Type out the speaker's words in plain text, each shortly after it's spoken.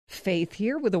Faith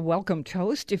here with a welcome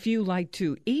toast. If you like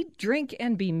to eat, drink,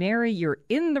 and be merry, you're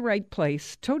in the right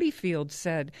place. Toady Field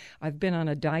said, I've been on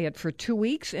a diet for 2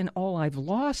 weeks, and all I've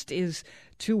lost is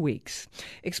 2 weeks.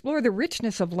 Explore the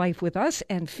richness of life with us,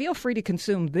 and feel free to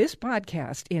consume this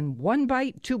podcast in 1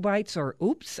 bite, 2 bites, or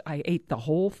oops, I ate the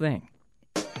whole thing.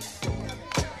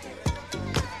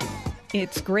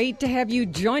 It's great to have you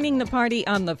joining the party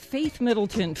on the Faith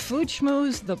Middleton Food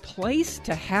Schmooze, the place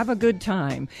to have a good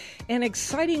time. An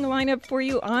exciting lineup for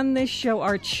you on this show,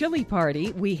 our chili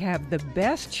party. We have the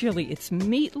best chili. It's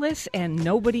meatless and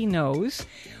nobody knows.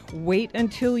 Wait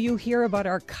until you hear about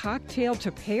our cocktail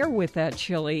to pair with that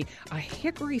chili, a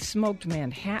hickory smoked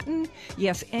Manhattan.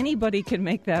 Yes, anybody can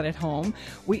make that at home.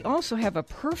 We also have a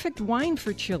perfect wine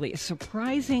for chili, a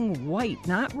surprising white,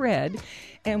 not red,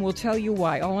 and we'll tell you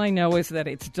why. All I know is that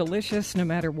it's delicious no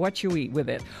matter what you eat with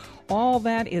it. All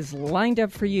that is lined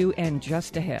up for you and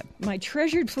just ahead. My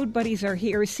treasured food buddies are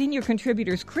here. Senior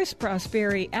contributors Chris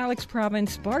Prosperi, Alex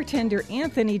Province, bartender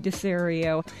Anthony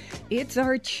Desario. It's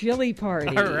our chili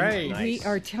party. All right. We Nice.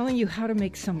 are telling you how to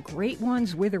make some great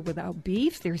ones with or without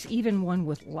beef. There's even one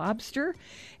with lobster.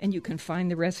 And you can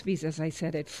find the recipes, as I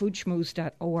said, at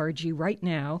foodschmooze.org right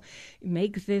now.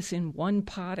 Make this in one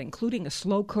pot, including a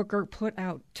slow cooker. Put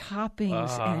out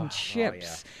toppings and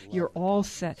chips. You're all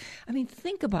set. I mean,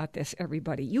 think about this,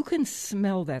 everybody. You can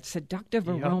smell that seductive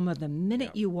aroma the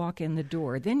minute you walk in the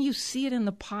door. Then you see it in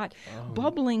the pot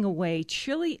bubbling away.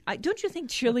 Chili, don't you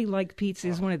think chili like pizza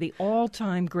is one of the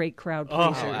all-time great crowd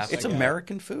pleasers? It's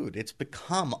American food. It's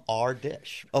become our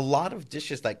dish. A lot of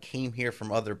dishes that came here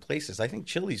from other places, I think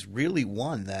chili's really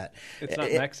one that... It's not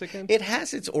Mexican? It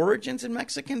has its origins in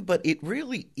Mexican, but it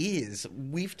really is.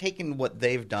 We've taken what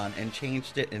they've done and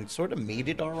changed it and sort of made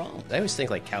it our own. I always think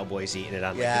like cowboys eating it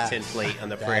on like Yes. the tin plate on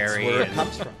the That's prairie. where it and-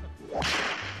 comes from.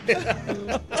 He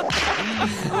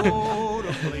rode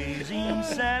a blazing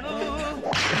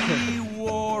saddle. He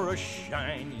wore a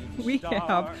shining We star.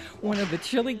 have one of the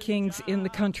chili kings in the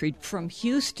country from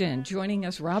Houston joining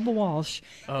us, Rob Walsh,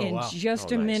 in wow.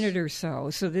 just Oh, a nice. minute or so.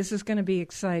 So this is going to be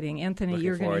exciting. Anthony, Looking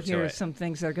you're going forward to to hear it. some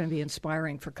things that are going to be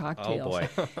inspiring for Oh cocktails.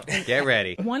 boy, get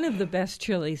ready! One of the best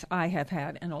chilies I have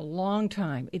had in a long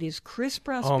time. It is Chris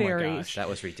Oh my Prosperi's gosh, that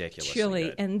was ridiculous.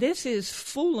 chili, and this is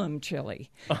Fulham chili.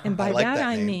 And by I like that that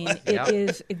I name. mean Yeah. it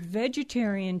is a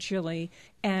vegetarian chili,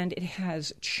 and it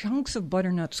has chunks of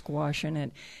butternut squash in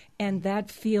it. And that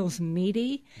feels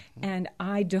meaty, and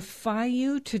I defy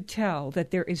you to tell that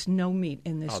there is no meat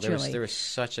in this Oh, chili. there was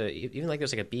such a even like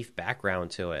there's like a beef background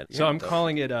to it. So I'm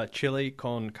calling it chili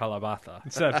con calabaza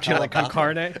instead of chili con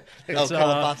carne. It's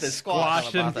calabaza is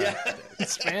squash. and Calabaza.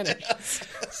 Spanish.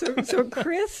 So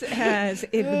Chris has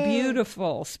a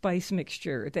beautiful spice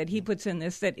mixture that he puts in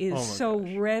this that is Oh my so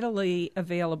gosh. readily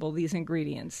available, these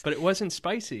ingredients. But it wasn't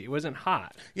spicy. It wasn't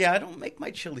hot. Yeah, I don't make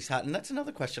my chilies hot, and that's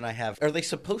another question I have. Are they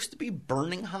supposed to be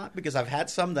burning hot? Because I've had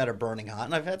some that are burning hot,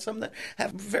 and I've had some that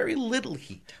have very little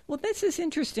heat. Well, this is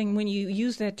interesting when you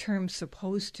use that term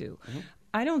supposed to.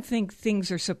 I don't think things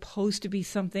are supposed to be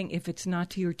something if it's not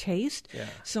to your taste. Yeah.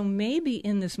 So maybe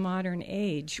in this modern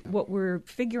age, what we're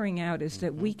figuring out is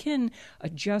that we can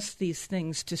adjust these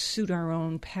things to suit our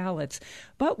own palates,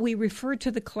 but we refer to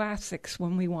the classics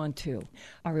when we want to.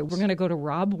 All right, we're going to go to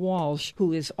Rob Walsh,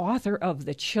 who is author of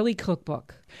The Chili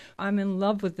Cookbook. I'm in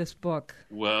love with this book.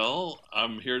 Well,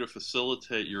 I'm here to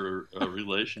facilitate your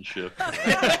relationship.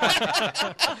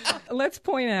 Let's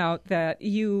point out that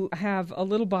you have a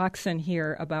little box in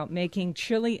here about making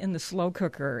chili in the slow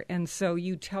cooker. And so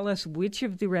you tell us which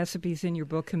of the recipes in your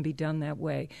book can be done that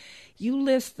way. You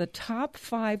list the top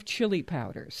 5 chili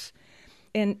powders.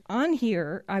 And on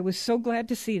here, I was so glad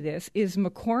to see this, is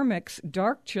McCormick's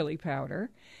dark chili powder.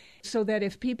 So that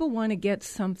if people want to get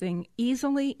something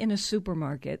easily in a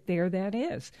supermarket, there that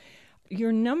is.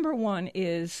 Your number 1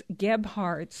 is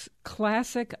Gebhardt's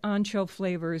classic ancho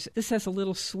flavors. This has a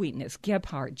little sweetness.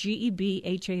 Gebhardt,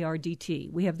 Gebhardt.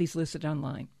 We have these listed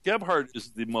online. Gebhardt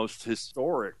is the most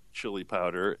historic chili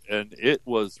powder, and it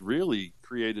was really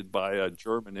created by a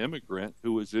German immigrant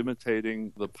who was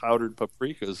imitating the powdered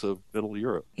paprikas of Middle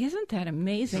Europe. Isn't that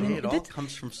amazing? See, And it all that's-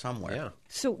 comes from somewhere. Yeah.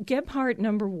 So Gebhardt,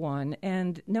 number 1,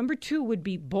 and number 2 would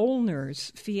be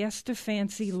Bollner's Fiesta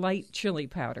Fancy Light Chili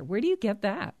Powder. Where do you get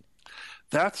that?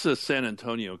 That's a San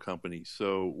Antonio company,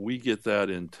 so we get that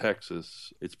in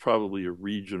Texas. It's probably a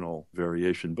regional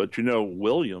variation. But,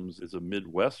 Williams is a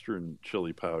Midwestern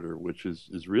chili powder, which is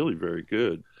really very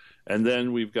good. And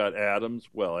then we've got Adams.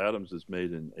 Well, Adams is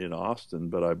made in Austin,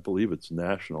 but I believe it's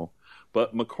national.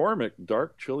 But McCormick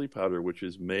dark chili powder, which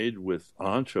is made with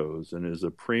anchos and is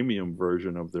a premium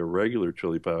version of their regular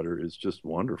chili powder, is just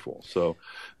wonderful. So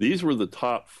these were the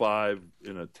top 5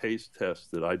 in a taste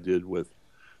test that I did with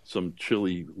some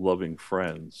chili-loving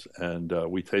friends. And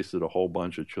we tasted a whole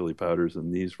bunch of chili powders,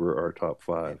 and these were our top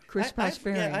 5. Chris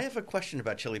Prosperi. I have a question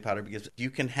about chili powder, because you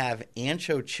can have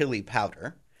ancho chili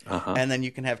powder, and then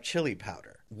you can have chili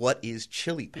powder. What is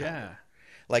chili powder? Yeah.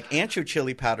 Like ancho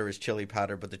chili powder is chili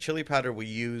powder, but the chili powder we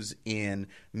use in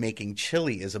making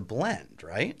chili is a blend,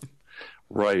 right?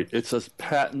 Right. It's a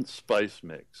patent spice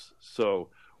mix. So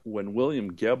when William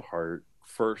Gebhardt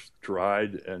first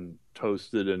dried and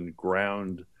toasted and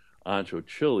ground ancho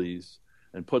chilies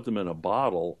and put them in a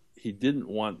bottle, he didn't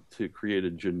want to create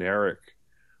a generic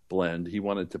blend. He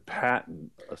wanted to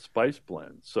patent a spice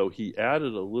blend. So he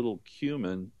added a little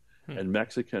cumin and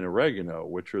Mexican oregano,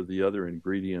 which are the other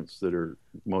ingredients that are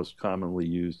most commonly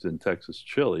used in Texas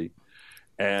chili.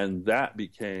 And that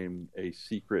became a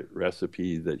secret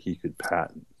recipe that he could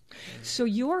patent. So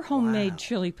your homemade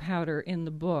chili powder in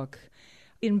the book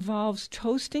involves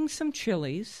toasting some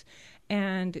chilies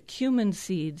and cumin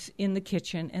seeds in the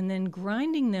kitchen and then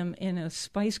grinding them in a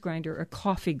spice grinder. A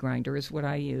coffee grinder is what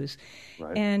I use.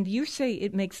 Right. And you say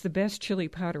it makes the best chili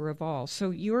powder of all.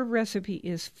 So your recipe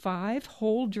is 5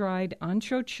 whole dried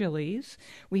ancho chilies.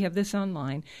 We have this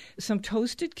online. Some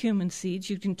toasted cumin seeds.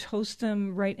 You can toast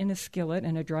them right in a skillet,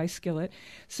 in a dry skillet.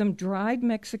 Some dried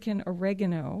Mexican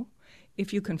oregano,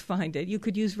 if you can find it. You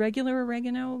could use regular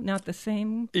oregano, not the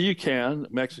same. You can.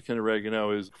 Mexican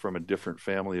oregano is from a different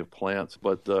family of plants,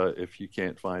 but if you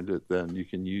can't find it, then you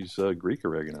can use Greek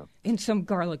oregano. And some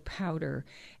garlic powder.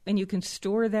 And you can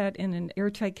store that in an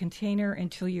airtight container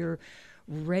until you're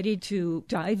ready to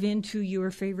dive into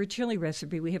your favorite chili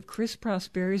recipe. We have Chris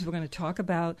Prosperi. We're going to talk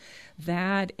about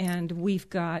that. And we've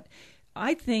got,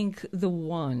 I think, the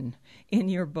one in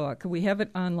your book. We have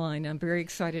it online. I'm very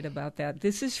excited about that.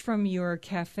 This is from your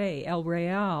cafe, El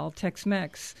Real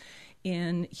Tex-Mex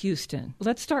in Houston.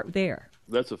 Let's start there.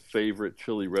 That's a favorite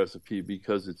chili recipe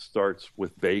because it starts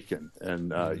with bacon,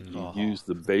 and you use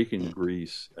the bacon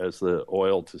grease as the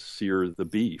oil to sear the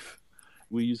beef.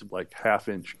 We use like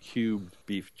half-inch cubed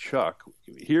beef chuck.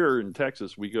 Here in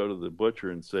Texas, we go to the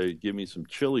butcher and say, give me some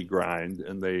chili grind,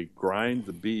 and they grind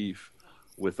the beef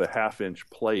with a half-inch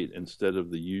plate instead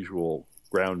of the usual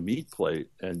ground meat plate,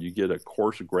 and you get a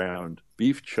coarse ground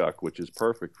beef chuck, which is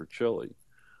perfect for chili.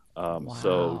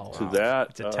 So to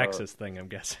that... It's a Texas thing, I'm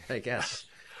guessing. I guess.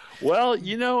 Well,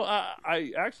 you know,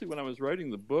 I actually, when I was writing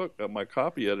the book, my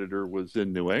copy editor was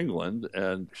in New England,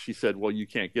 and she said, well, you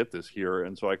can't get this here.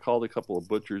 And so I called a couple of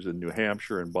butchers in New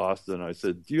Hampshire and Boston. I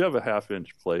said, do you have a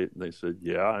half-inch plate? And they said,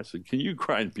 yeah. I said, can you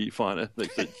grind beef on it? And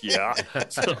they said, yeah.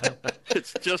 So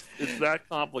it's that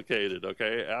complicated,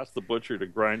 okay? Ask the butcher to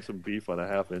grind some beef on a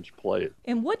half-inch plate.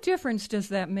 And what difference does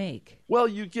that make? Well,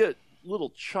 you get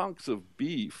little chunks of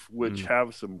beef which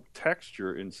have some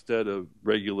texture instead of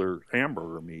regular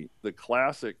hamburger meat. The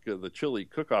classic, the chili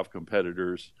cook-off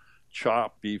competitors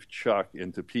chop beef chuck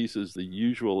into pieces. The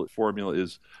usual formula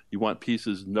is you want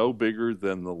pieces no bigger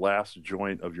than the last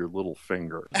joint of your little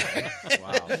finger.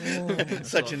 Wow.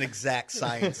 Such an exact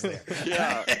science there.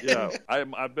 Yeah.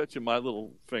 I bet you my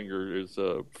little finger is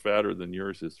fatter than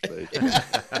yours is, Faith.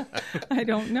 I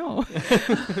don't know.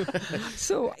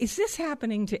 So is this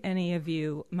happening to any of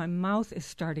you? My mouth is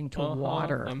starting to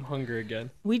water. I'm hungry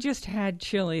again. We just had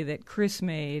chili that Chris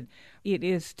made. It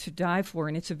is to die for,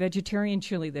 and it's a vegetarian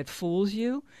chili that fools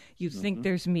you. You think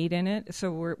there's meat in it,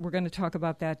 so we're going to talk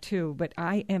about that too. But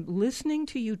I am listening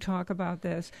to you talk about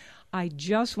this. I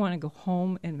just want to go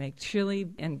home and make chili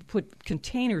and put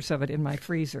containers of it in my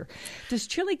freezer. Does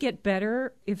chili get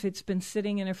better if it's been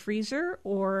sitting in a freezer,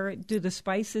 or do the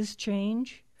spices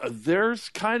change? There's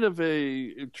kind of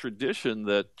a tradition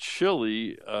that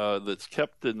chili that's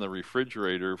kept in the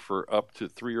refrigerator for up to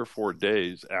 3 or 4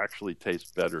 days actually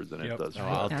tastes better than it does. Oh,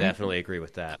 I'll definitely agree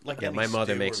with that. Like my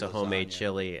mother stew makes or a homemade lasagna.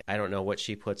 chili. I don't know what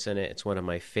she puts in it. It's one of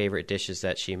my favorite dishes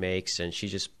that she makes, and she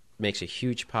just makes a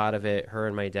huge pot of it. Her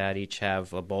and my dad each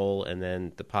have a bowl, and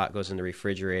then the pot goes in the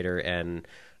refrigerator, and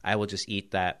I will just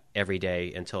eat that every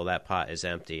day until that pot is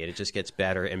empty, and it just gets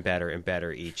better and better and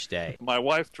better each day. My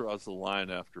wife draws the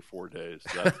line after 4 days.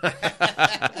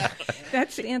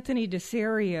 That's Anthony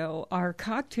DeSario, our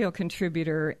cocktail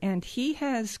contributor, and he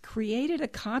has created a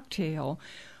cocktail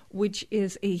which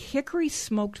is a hickory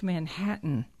smoked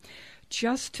Manhattan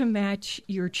just to match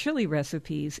your chili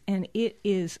recipes, and it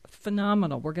is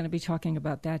phenomenal. We're going to be talking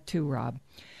about that too, Rob.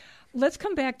 Let's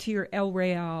come back to your El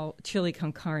Real chili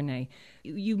con carne.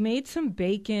 You made some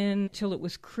bacon till it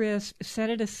was crisp, set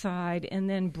it aside, and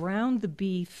then browned the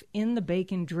beef in the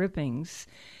bacon drippings.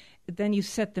 Then you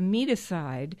set the meat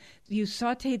aside. You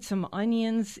sautéed some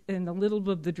onions and a little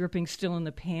bit of the dripping still in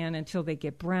the pan until they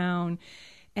get brown.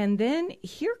 And then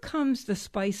here comes the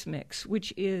spice mix,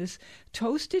 which is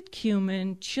toasted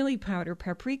cumin, chili powder,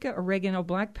 paprika, oregano,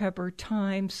 black pepper,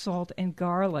 thyme, salt, and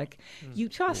garlic. You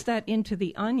toss that into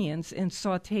the onions and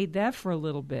sautéed that for a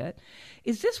little bit.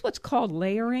 Is this what's called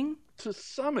layering? To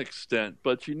some extent,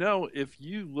 but if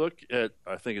you look at,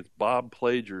 I think it's Bob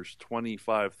Plager's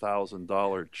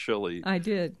 $25,000 chili. I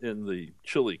did. In the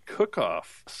chili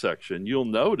cook-off section, you'll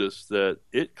notice that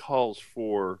it calls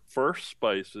for first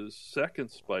spices,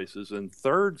 second spices, and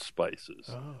third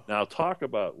spices. Oh. Now, talk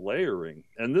about layering.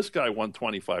 And this guy won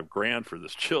 $25,000 for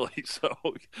this chili, so,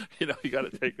 you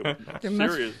got to take him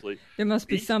seriously. There must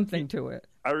be something to it.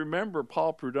 I remember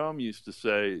Paul Prudhomme used to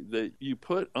say that you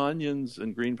put onions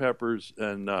and green peppers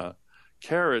and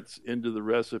carrots into the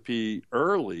recipe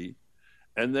early,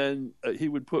 and then he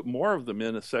would put more of them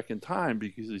in a second time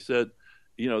because he said,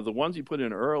 the ones you put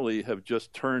in early have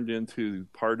just turned into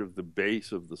part of the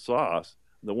base of the sauce.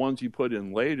 The ones you put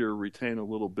in later retain a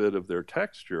little bit of their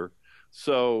texture.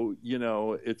 So,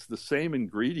 it's the same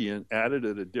ingredient added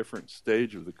at a different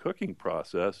stage of the cooking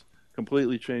process.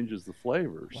 Completely changes the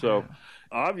flavor. Wow. So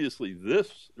obviously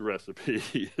this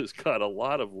recipe has got a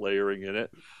lot of layering in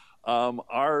it.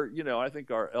 I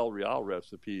think our El Real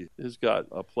recipe has got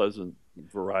a pleasant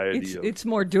variety of it's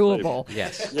more doable. Flavor.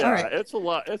 Yes. Yeah, right. It's a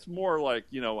lot. It's more like,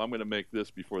 I'm going to make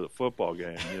this before the football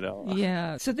game,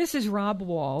 Yeah. So this is Rob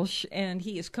Walsh, and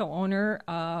he is co-owner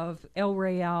of El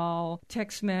Real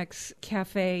Tex-Mex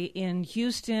Cafe in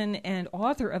Houston and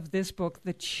author of this book,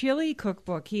 The Chili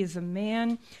Cookbook. He is a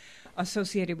man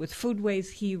associated with Foodways.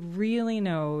 He really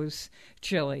knows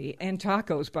chili and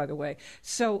tacos, by the way.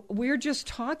 So we're just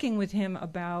talking with him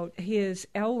about his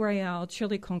El Real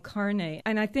chili con carne.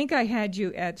 And I think I had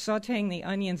you at sauteing the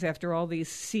onions after all these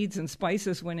seeds and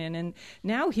spices went in. And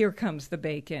now here comes the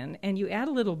bacon. And you add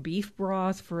a little beef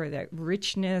broth for that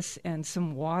richness and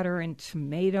some water and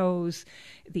tomatoes,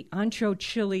 the ancho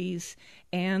chilies,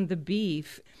 and the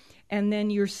beef. And then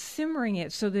you're simmering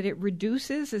it so that it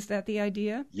reduces. Is that the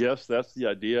idea? Yes, that's the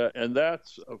idea. And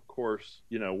that's, of course,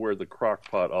 where the crock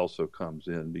pot also comes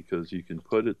in, because you can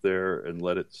put it there and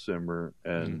let it simmer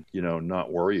and,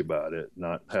 not worry about it,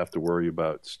 not have to worry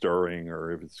about stirring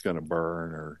or if it's going to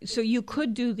burn. Or So you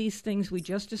could do these things we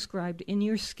just described in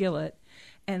your skillet,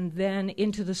 and then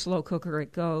into the slow cooker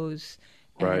it goes.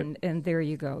 Right. And there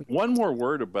you go. One more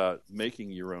word about making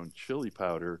your own chili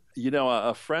powder.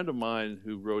 A friend of mine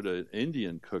who wrote an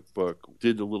Indian cookbook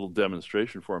did a little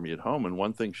demonstration for me at home. And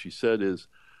one thing she said is,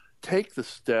 take the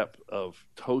step of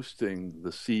toasting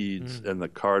the seeds and the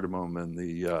cardamom and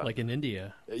the... like in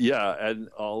India. Yeah, and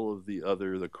all of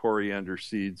the coriander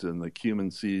seeds and the cumin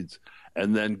seeds,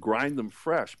 and then grind them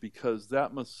fresh, because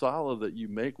that masala that you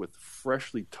make with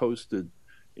freshly toasted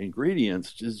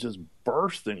ingredients is just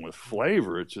bursting with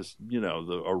flavor. It's just,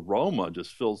 the aroma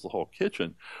just fills the whole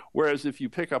kitchen. Whereas if you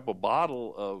pick up a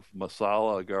bottle of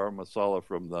masala, garam masala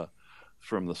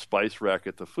from the spice rack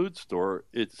at the food store,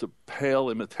 it's a pale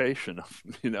imitation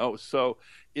of, so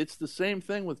it's the same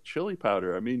thing with chili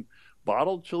powder. I mean,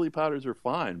 bottled chili powders are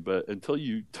fine, but until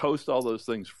you toast all those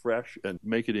things fresh and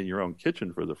make it in your own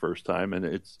kitchen for the first time, and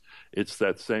it's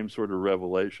that same sort of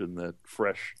revelation that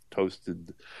fresh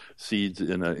toasted seeds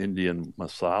in an Indian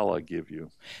masala give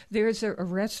you. There's a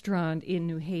restaurant in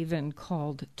New Haven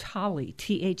called Thali,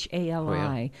 Thali. Oh,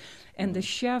 yeah. And the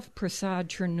chef, Prasad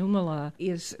Chernumala,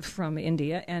 is from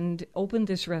India and opened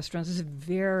this restaurant. This is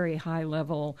very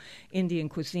high-level Indian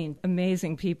cuisine.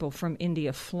 Amazing people from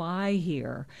India fly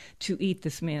here to eat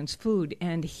this man's food,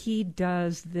 and he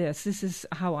does this. This is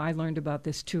how I learned about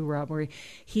this too, Rob, where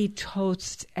he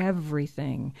toasts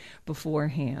everything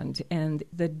beforehand, and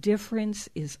the difference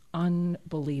is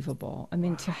unbelievable. I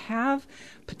mean, to have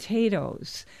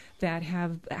potatoes that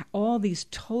have all these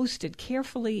toasted,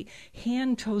 carefully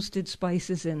hand-toasted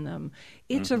spices in them.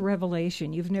 It's a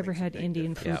revelation. You've never had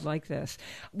Indian food like this.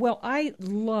 Well, I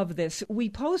love this. We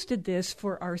posted this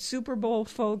for our Super Bowl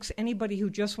folks, anybody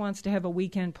who just wants to have a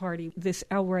weekend party, this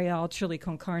El Real chili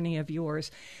con carne of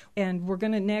yours. And we're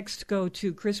going to next go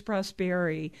to Chris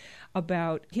Prosperi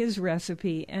about his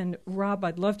recipe. And Rob,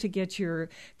 I'd love to get your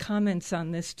comments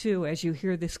on this too as you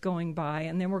hear this going by.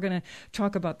 And then we're going to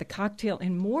talk about the cocktail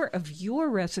and more of your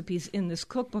recipes in this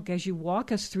cookbook as you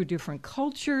walk us through different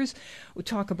cultures. We'll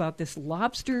talk about this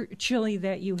lobster chili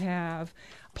that you have.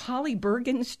 Polly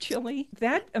Bergen's chili.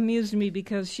 That amused me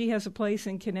because she has a place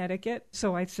in Connecticut.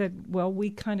 So I said, well, we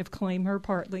kind of claim her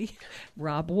partly.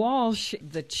 Rob Walsh,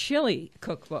 the chili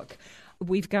cookbook.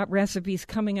 We've got recipes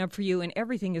coming up for you, and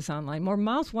everything is online. More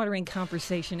mouth-watering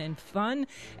conversation and fun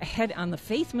ahead on the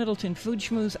Faith Middleton Food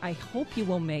Schmooze. I hope you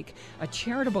will make a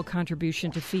charitable contribution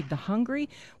to feed the hungry.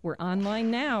 We're online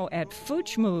now at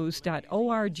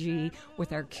foodschmooze.org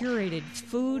with our curated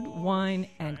food, wine,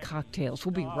 and cocktails.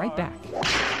 We'll be right back.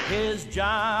 His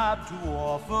job to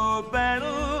offer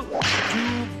battle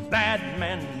to bad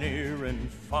men near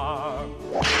and far.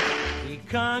 He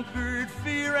conquered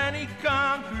fear and he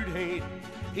conquered hate.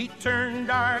 He turned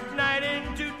dark night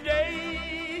into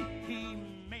day. He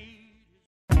made...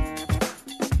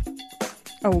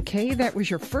 Okay, that was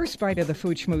your first bite of the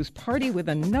Food Schmooze party with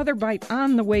another bite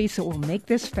on the way, so we'll make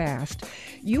this fast.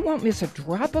 You won't miss a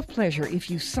drop of pleasure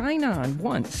if you sign on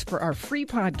once for our free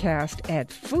podcast at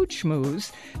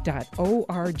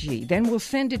foodschmooze.org. Then we'll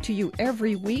send it to you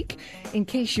every week. In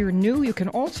case you're new, you can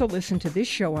also listen to this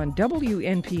show on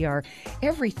WNPR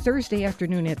every Thursday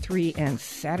afternoon at 3 and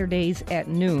Saturdays at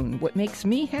noon. What makes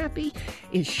me happy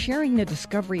is sharing the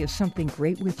discovery of something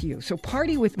great with you. So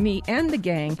party with me and the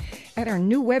gang at our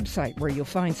new website, where you'll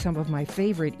find some of my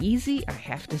favorite easy, I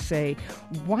have to say,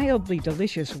 wildly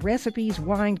delicious recipes,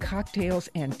 wine, cocktails,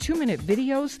 and 2-minute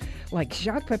videos like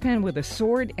Jacques Pepin with a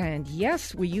sword. And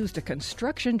yes, we used a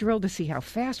construction drill to see how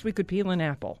fast we could peel an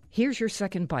apple. Here's your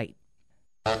second bite.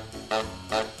 Beans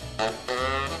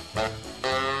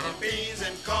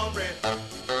and cornbread.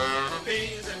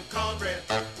 Beans and cornbread.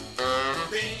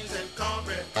 Beans and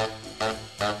cornbread.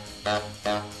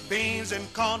 Beans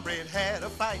and cornbread had a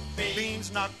fight.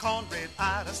 Beans knocked cornbread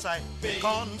out of sight.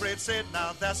 Cornbread said,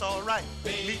 now that's all right.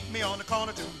 Meet me on the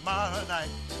corner tomorrow night.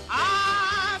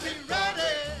 I'll be ready.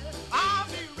 I'll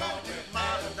be ready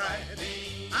tomorrow night.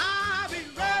 I'll be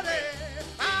ready.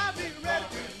 I'll be ready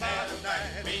tomorrow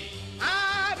night.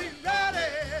 I'll be ready.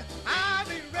 I'll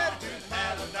be ready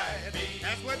tomorrow night.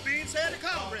 That's what Beans said to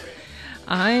cornbread.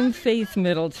 I'm Faith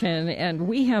Middleton, and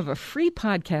we have a free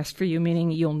podcast for you,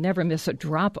 meaning you'll never miss a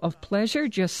drop of pleasure.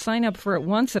 Just sign up for it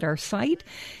once at our site,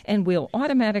 and we'll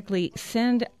automatically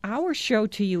send our show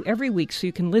to you every week so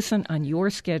you can listen on your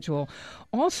schedule.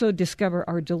 Also discover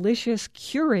our delicious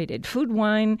curated food,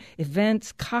 wine,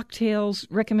 events, cocktails,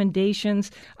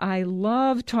 recommendations. I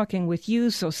love talking with you,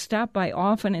 so stop by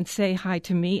often and say hi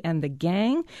to me and the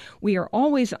gang. We are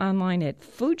always online at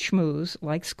Food Schmooze,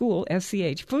 like school,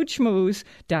 SCH,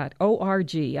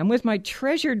 foodschmooze.org. I'm with my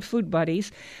treasured food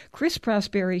buddies, Chris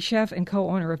Prosperi, chef and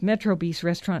co-owner of Metro Beast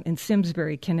Restaurant in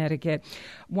Simsbury, Connecticut,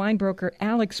 wine broker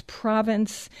Alex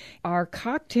Province, our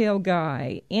cocktail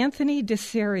guy, Anthony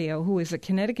DeSerio, who is a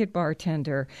Connecticut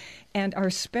bartender, and our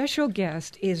special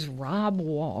guest is Rob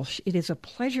Walsh. It is a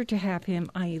pleasure to have him.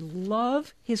 I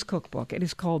love his cookbook. It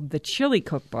is called The Chili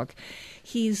Cookbook.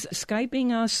 He's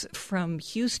Skyping us from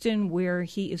Houston, where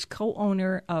he is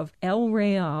co-owner of El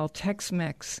Real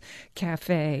Tex-Mex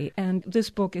Cafe. And this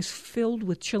book is filled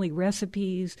with chili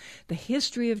recipes, the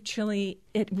history of chili.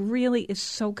 It really is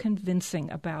so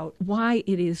convincing about why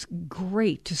it is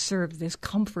great to serve this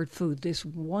comfort food, this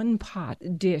one-pot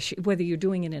dish, whether you're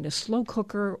doing it in a slow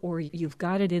cooker or you've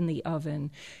got it in the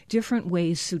oven. Different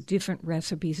ways suit different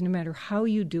recipes, no matter how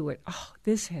you do it. Oh,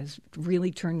 this has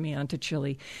really turned me on to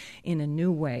chili in a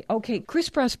new way. Okay, Chris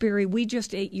Prosperi, we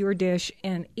just ate your dish,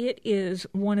 and it is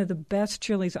one of the best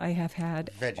chilies I have had.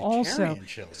 Vegetarian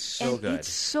chili. So and good. It's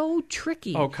so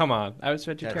tricky. Oh, come on. I was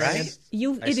vegetarian. Right? It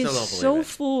still is don't so believe it.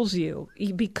 fools you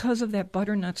because of that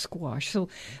butternut squash. So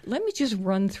let me just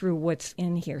run through what's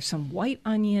in here. Some white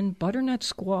onion, butternut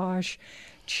squash,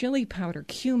 chili powder,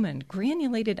 cumin,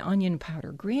 granulated onion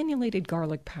powder, granulated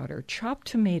garlic powder, chopped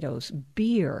tomatoes,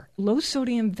 beer,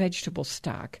 low-sodium vegetable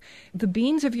stock. The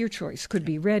beans of your choice could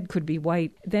be red, could be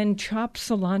white, then chopped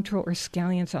cilantro or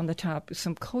scallions on the top,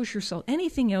 some kosher salt,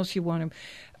 anything else you want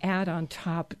to add on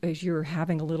top as you're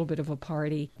having a little bit of a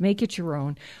party. Make it your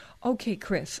own. Okay,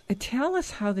 Chris, tell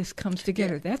us how this comes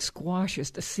together. That squash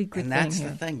is the secret And thing that's here.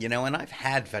 the thing, and I've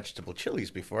had vegetable chilies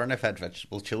before, and I've had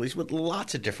vegetable chilies with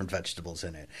lots of different vegetables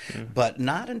in it. But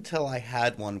not until I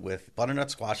had one with butternut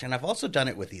squash, and I've also done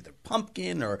it with either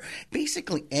pumpkin or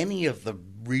basically any of the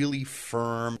really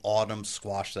firm autumn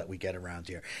squash that we get around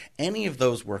here. Any of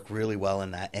those work really well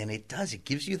in that, and it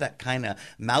gives you that kind of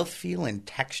mouthfeel and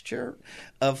texture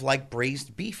of of like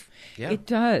braised beef. Yeah. It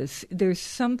does. There's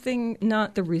something,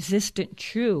 not the resistant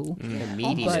chew. The Almost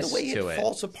meatiness the way to it it.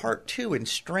 falls apart too in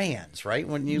strands, right?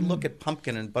 When you look at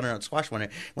pumpkin and butternut squash, when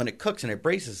it cooks and it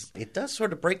braises, it does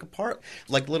sort of break apart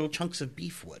like little chunks of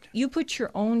beef would. You put your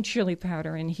own chili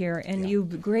powder in here, and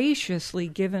you've graciously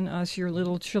given us your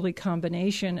little chili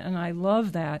combination, and I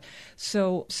love that.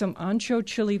 So some ancho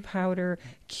chili powder,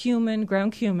 cumin,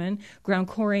 ground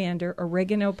coriander,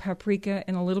 oregano, paprika,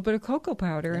 and a little bit of cocoa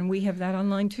powder, and we have that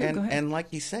online too. Go ahead. And like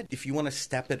you said, if you want to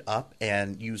step it up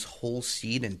and use whole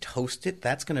seed and toast it,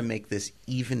 that's going to make this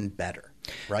even better,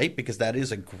 right? Because that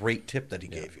is a great tip that he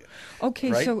gave you.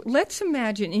 Okay, right? so let's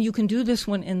imagine, and you can do this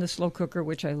one in the slow cooker,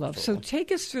 which I love. So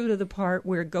take us through to the part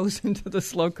where it goes into the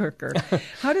slow cooker.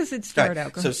 How does it start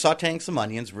out? Go So ahead. sauteing some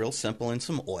onions, real simple, in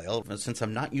some oil. Since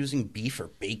I'm not using beef or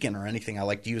bacon or anything, I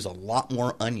like to use a lot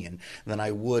more onion than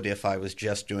I would if I was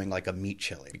just doing like a meat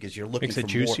chili, because you're looking Makes for it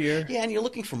juicier? more. Yeah, and you're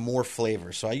looking for more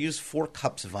flavor. So I use 4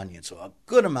 cups of onion. So a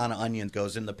good amount of onion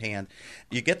goes in the pan.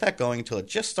 You get that going until it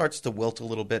just starts to wilt a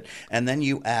little bit, and then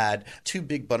you add 2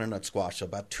 big butternut squash, so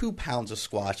about 2 pounds of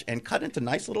squash, and cut into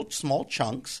nice little small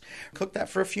chunks. Cook that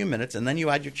for a few minutes, and then you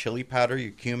add your chili powder,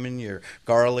 your cumin, your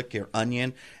garlic, your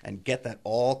onion, and get that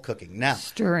all cooking. Now,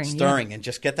 Stirring, and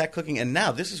just get that cooking. And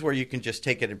now this is where you can just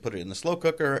take it and put it in the slow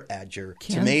cooker, add your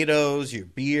tomatoes, your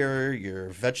beer, your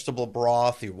vegetable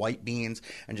broth, your white beans,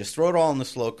 and just throw it all in the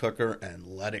slow cooker and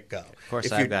let it go. Of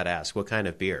course, I've got to ask, what kind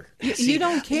of beer? You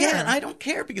don't care. Yeah, and I don't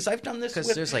care because I've done this Because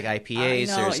with... there's like IPAs, I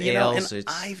know, there's you know, ales. and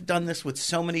I've done this with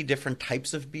so many different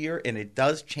types of beer, and it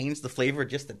does change the flavor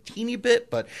just a teeny bit,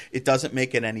 but it doesn't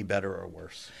make it any better or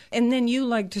worse. And then you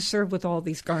like to serve with all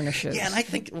these garnishes. Yeah, and I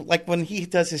think like when he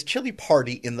does his chili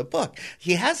party in the book,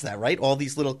 he has that, right? All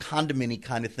these little condiment-y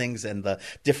kind of things and the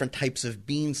different types of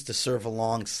beans to serve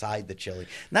alongside the chili. And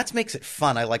that makes it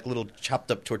fun. I like little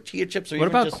chopped up tortilla chips. Or What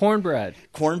even about just cornbread?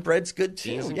 cornbread?'s good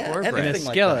too. Beans and Yeah, cornbread. anything In a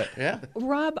like skillet. that. Yeah.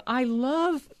 Rob, I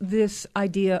love this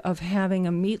idea of having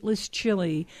a meatless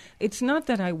chili. It's not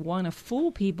that I want to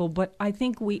fool people, but I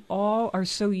think we all are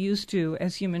so used to,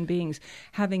 as human beings,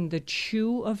 having the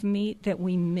chew of meat that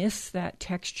we miss that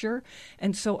texture.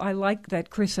 And so I like that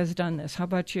Chris has done this. How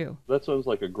about you? That sounds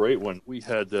like a great one. We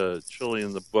had chili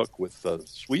in the book with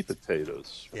sweet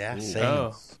potatoes. Yeah, same.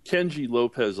 Oh. Kenji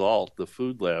Lopez Alt, the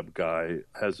Food Lab guy,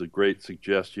 has a great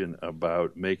suggestion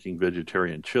about making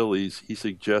vegetarian chilies. He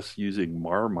suggests using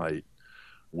Marmite,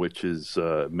 which is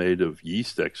made of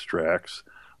yeast extracts,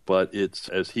 but it's,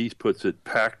 as he puts it,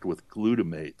 packed with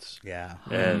glutamates. Yeah.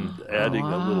 And adding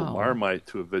a little Wow. Marmite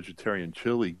to a vegetarian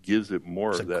chili gives it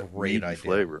more It's of a that great meaty idea.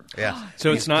 flavor. Yeah.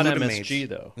 So it's not Glutamates- MSG,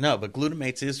 though. No, but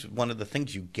glutamates is one of the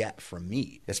things you get from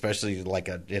meat, especially like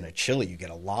in a chili. You get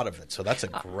a lot of it, so that's a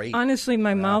great. Honestly,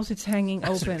 my mouth is hanging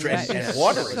open. and That is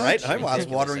watering, such- right? I was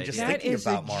watering just That thinking is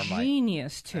about a Marmite.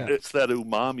 genius tip. It's that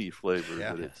umami flavor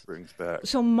Yeah. that it brings back.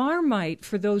 So Marmite,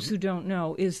 for those who don't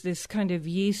know, is this kind of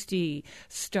yeasty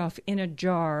stuff in a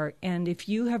jar. And if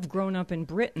you have grown up in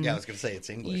Britain, Yeah, I was going to say it's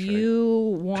English, right?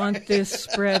 you want this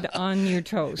spread on your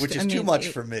toast. Which is too much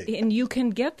for me. And you can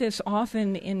get this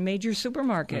often in major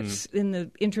supermarkets in the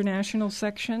international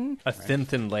section. A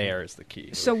thin layer is the key.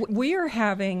 So we are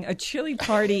having a chili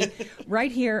party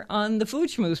right here on the Food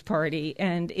Schmooze Party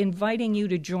and inviting you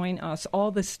to join us. All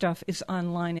this stuff is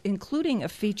online, including a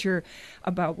feature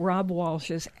about Rob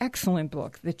Walsh's excellent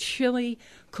book, The Chili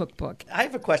Cookbook. I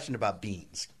have a question about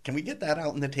beans. Can we get that out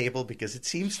on the table? Because it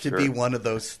seems to be one of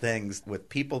those things with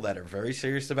people that are very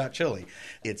serious about chili.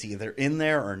 It's either in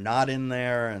there or not in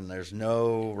there, and there's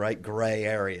no right gray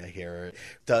area here.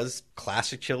 Does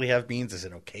classic chili have beans? Is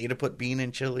it okay to put bean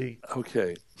in chili?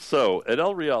 Okay, so at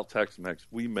El Real Tex-Mex,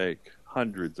 we make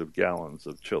hundreds of gallons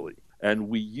of chili. And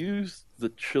we use the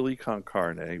chili con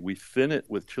carne. We thin it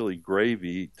with chili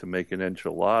gravy to make an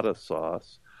enchilada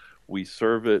sauce. We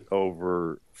serve it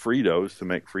over Fritos to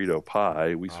make Frito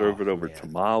pie. We serve it over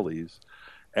tamales.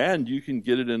 And you can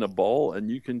get it in a bowl, and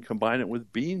you can combine it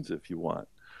with beans if you want.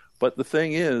 But the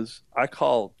thing is, I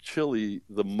call chili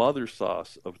the mother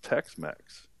sauce of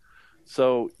Tex-Mex.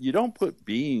 So you don't put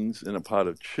beans in a pot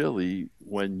of chili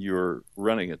when you're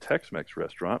running a Tex-Mex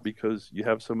restaurant because you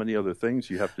have so many other things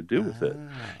you have to do with it.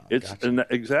 It's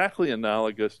exactly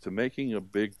analogous to making a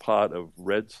big pot of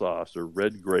red sauce or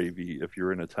red gravy if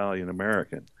you're an Italian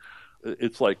American.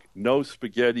 It's like no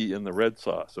spaghetti in the red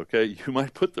sauce, okay? You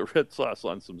might put the red sauce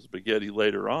on some spaghetti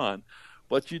later on,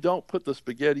 but you don't put the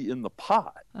spaghetti in the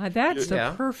pot. That's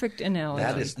the perfect analogy.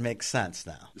 That makes sense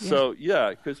now. So,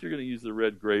 because you're going to use the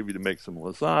red gravy to make some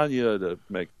lasagna, to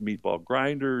make meatball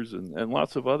grinders, and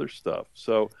lots of other stuff.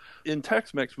 So in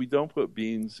Tex-Mex, we don't put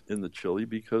beans in the chili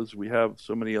because we have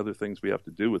so many other things we have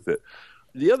to do with it.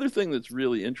 The other thing that's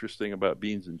really interesting about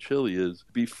beans and chili is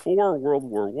before World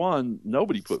War I,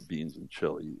 nobody put beans in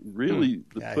chili. Really,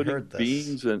 putting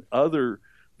beans and other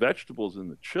vegetables in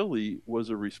the chili was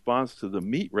a response to the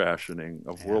meat rationing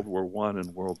of World War I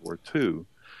and World War II.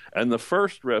 And the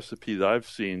first recipe that I've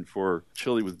seen for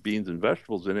chili with beans and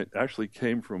vegetables in it actually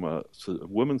came from a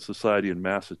women's society in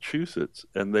Massachusetts,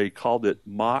 and they called it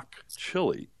mock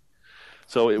chili.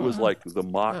 So it was like the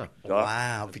mock duck.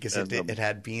 Wow, because it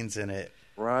had beans in it.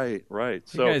 Right.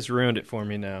 So you guys ruined it for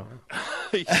me now.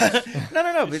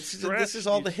 No. This is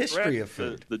all the history of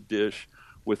food. The dish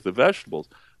with the vegetables.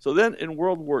 So then in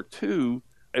World War II,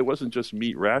 it wasn't just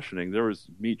meat rationing. There was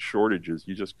meat shortages.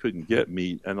 You just couldn't get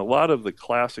meat. And a lot of the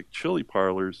classic chili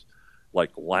parlors,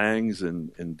 like Lang's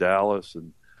in Dallas,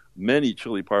 and many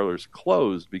chili parlors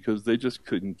closed because they just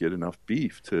couldn't get enough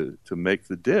beef to make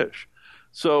the dish.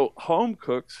 So home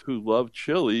cooks who love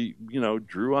chili,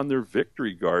 drew on their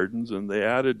victory gardens, and they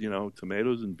added,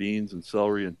 tomatoes and beans and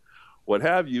celery and what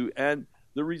have you. And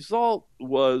the result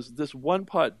was this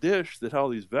one-pot dish that had all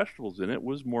these vegetables in it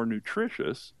was more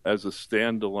nutritious as a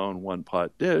standalone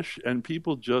one-pot dish, and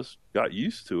people just got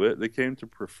used to it. They came to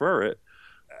prefer it.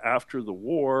 After the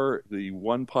war, the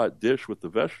one-pot dish with the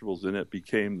vegetables in it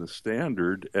became the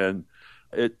standard, and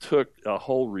it took a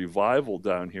whole revival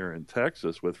down here in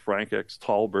Texas with Frank X.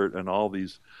 Talbert and all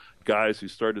these guys who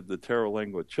started the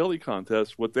Terralingua chili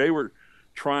contest. What they were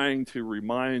trying to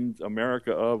remind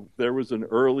America of, there was an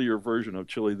earlier version of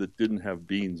chili that didn't have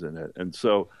beans in it. And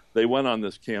so they went on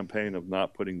this campaign of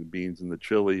not putting the beans in the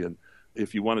chili, and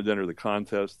if you wanted to enter the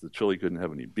contest, the chili couldn't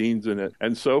have any beans in it,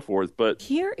 and so forth. But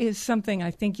here is something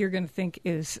I think you're going to think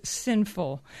is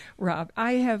sinful, Rob.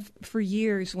 I have for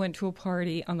years went to a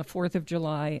party on the 4th of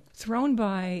July thrown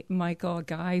by Michael, a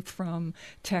guy from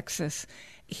Texas.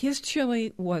 His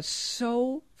chili was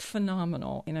so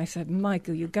phenomenal. And I said,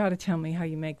 Michael, you got to tell me how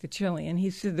you make the chili. And he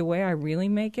said, the way I really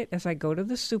make it is I go to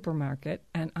the supermarket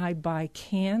and I buy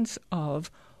cans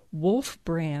of Wolf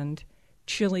brand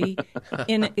chili.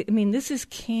 This is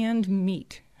canned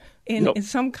meat in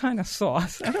some kind of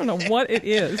sauce. I don't know what it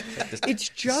is. It's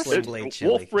just chili.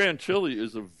 Wolf brand chili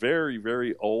is a very,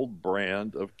 very old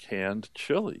brand of canned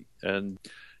chili. And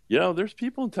there's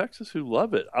people in Texas who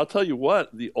love it. I'll tell you what,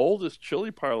 the oldest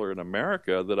chili parlor in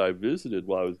America that I visited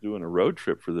while I was doing a road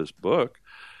trip for this book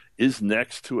is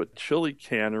next to a chili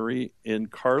cannery in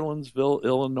Carlinsville,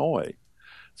 Illinois.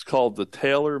 It's called the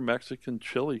Taylor Mexican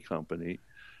Chili Company,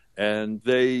 and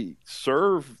they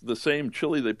serve the same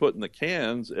chili they put in the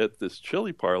cans at this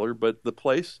chili parlor, but the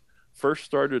place first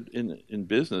started in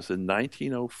business in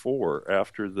 1904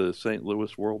 after the St.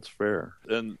 Louis World's Fair.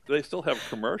 And they still have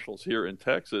commercials here in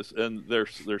Texas, and their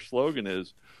slogan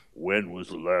is, "When was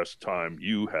the last time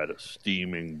you had a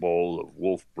steaming bowl of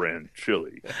Wolf brand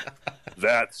chili?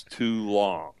 That's too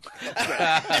long."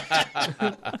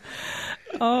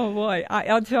 Oh, boy.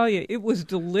 I'll tell you, it was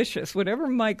delicious. Whatever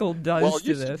Michael does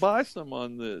to this. Well, you buy some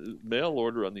on the mail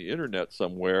order on the internet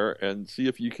somewhere and see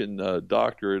if you can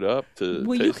doctor it up to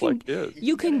taste like this.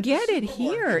 You can get it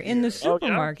here in the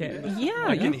supermarket. Yeah.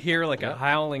 I can hear like a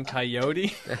howling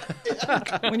coyote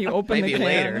when you open the can.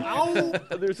 Later.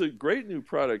 There's a great new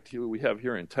product we have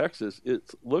here in Texas. It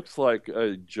looks like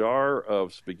a jar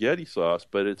of spaghetti sauce,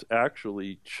 but it's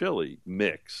actually chili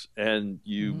mix. And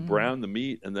you brown the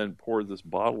meat and then pour this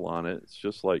bottle on it. It's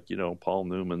just like, Paul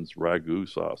Newman's ragu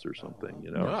sauce or something,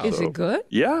 Wow. Is it good?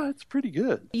 Yeah, it's pretty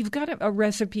good. You've got a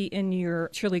recipe in your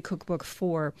chili cookbook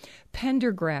for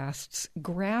Pendergast's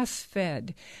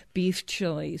grass-fed beef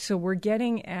chili. So we're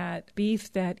getting at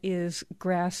beef that is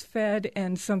grass-fed,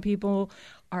 and some people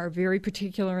are very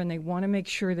particular and they want to make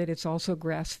sure that it's also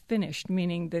grass-finished,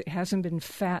 meaning that it hasn't been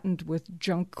fattened with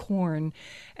junk corn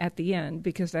at the end,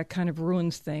 because that kind of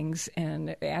ruins things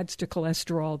and adds to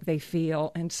cholesterol, they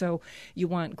feel. And so you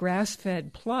want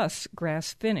grass-fed plus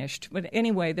grass-finished. But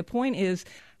anyway, the point is,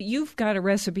 you've got a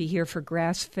recipe here for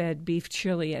grass-fed beef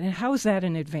chili, and how is that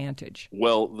an advantage?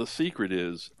 Well, the secret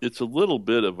is it's a little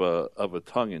bit of a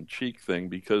tongue-in-cheek thing,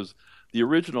 because the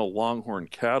original Longhorn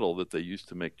cattle that they used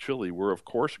to make chili were, of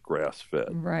course, grass-fed.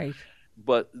 Right.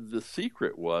 But the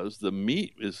secret was the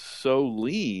meat is so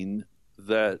lean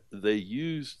that they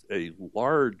used a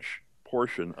large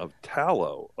portion of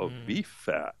tallow, of beef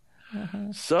fat.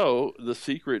 Uh-huh. So the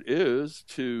secret is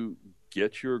to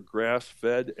get your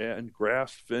grass-fed and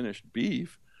grass-finished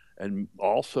beef, and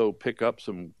also pick up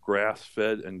some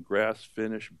grass-fed and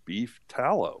grass-finished beef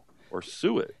tallow or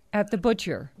suet. At the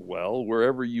butcher? Well,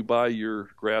 wherever you buy your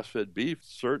grass-fed beef,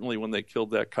 certainly when they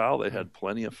killed that cow, they had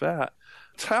plenty of fat.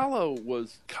 Tallow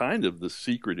was kind of the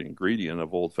secret ingredient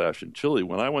of old-fashioned chili.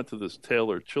 When I went to this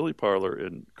Taylor chili parlor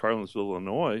in Carlinsville,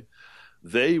 Illinois,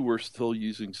 they were still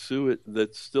using suet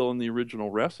that's still in the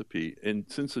original recipe. In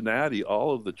Cincinnati,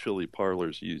 all of the chili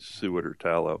parlors use suet or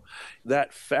tallow.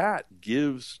 That fat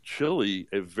gives chili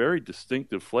a very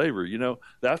distinctive flavor. You know,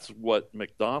 that's what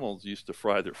McDonald's used to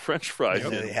fry their French fries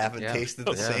in. They haven't tasted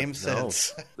the same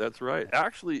since. That's right.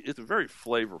 Actually, it's a very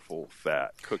flavorful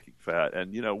fat, cooking fat.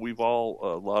 And, you know,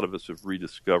 a lot of us have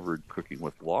rediscovered cooking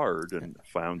with lard and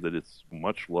found that it's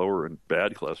much lower in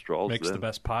bad cholesterol. Makes the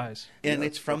best pies. And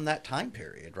it's from that time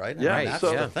period, right? Yeah, I mean, that's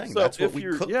the thing. So that's what if we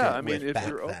you're, cooked yeah, it I mean, with if back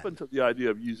you're then. open to the idea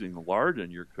of using lard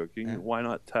in your cooking, why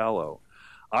not tallow?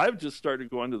 I've just started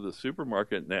going to the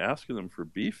supermarket and asking them for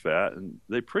beef fat, and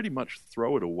they pretty much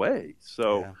throw it away.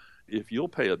 So if you'll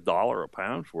pay $1 a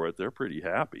pound for it, they're pretty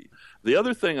happy. The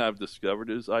other thing I've discovered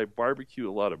is I barbecue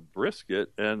a lot of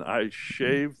brisket, and I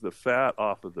shave the fat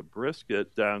off of the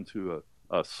brisket down to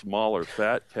a smaller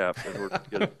fat cap in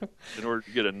order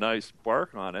to get a nice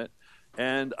bark on it.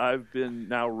 And I've been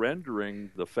now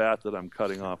rendering the fat that I'm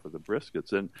cutting off of the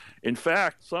briskets. And in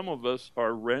fact, some of us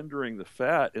are rendering the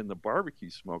fat in the barbecue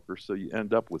smoker, so you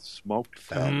end up with smoked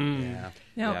fat.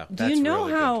 Now, do you know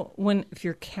how if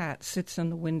your cat sits on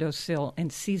the windowsill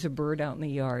and sees a bird out in the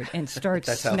yard and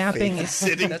starts snapping That's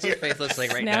what Faith looks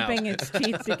like right now. snapping its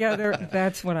teeth together?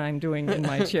 That's what I'm doing in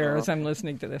my chair as I'm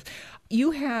listening to this.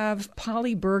 You have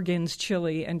Polly Bergen's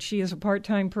chili, and she is a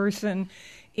part-time person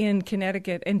in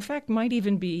Connecticut. In fact, might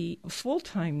even be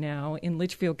full-time now in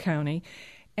Litchfield County.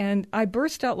 And I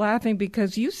burst out laughing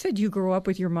because you said you grew up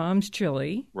with your mom's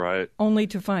chili. Right. Only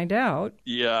to find out.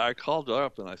 Yeah, I called her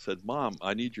up and I said, Mom,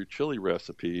 I need your chili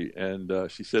recipe.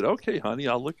 And she said, okay, honey,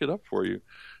 I'll look it up for you.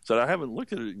 I said, I haven't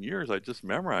looked at it in years. I just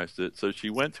memorized it. So she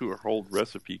went to her old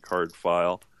recipe card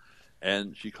file.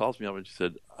 And she calls me up and she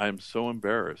said, I'm so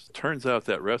embarrassed. Turns out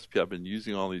that recipe I've been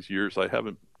using all these years, I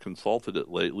haven't consulted it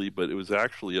lately, but it was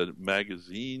actually a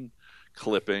magazine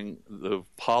clipping of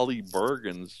Polly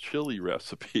Bergen's chili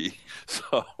recipe.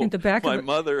 So my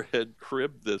mother had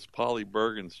cribbed this Polly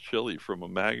Bergen's chili from a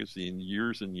magazine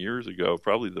years and years ago,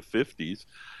 probably the 50s.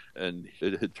 And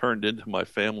it had turned into my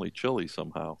family chili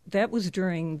somehow. That was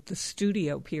during the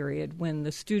studio period when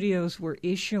the studios were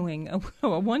issuing. I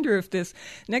wonder if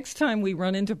next time we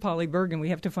run into Polly Bergen, we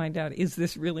have to find out, is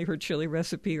this really her chili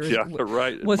recipe? Or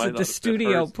right. Was it the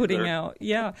studio putting out?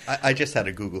 Yeah. I just had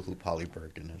to Google who Polly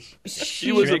Bergen is.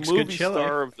 She was a movie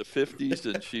star of the 50s,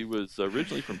 and she was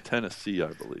originally from Tennessee,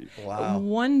 I believe. Wow.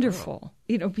 Wonderful.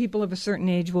 You know, people of a certain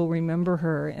age will remember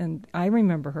her, and I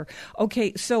remember her.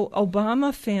 Okay, so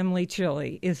Obama family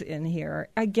chili is in here.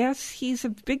 I guess he's a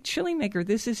big chili maker.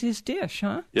 This is his dish,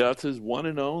 huh? Yeah, it's his one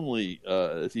and only.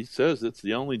 As he says, it's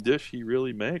the only dish he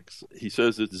really makes. He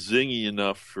says it's zingy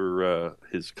enough for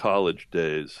his college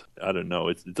days. I don't know.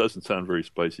 It doesn't sound very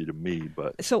spicy to me,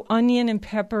 but... So onion and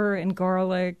pepper and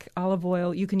garlic, olive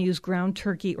oil. You can use ground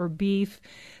turkey or beef.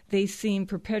 They seem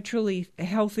perpetually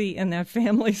healthy in that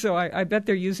family, so I bet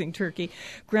they're using turkey.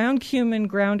 Ground cumin,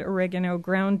 ground oregano,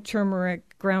 ground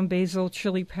turmeric, ground basil,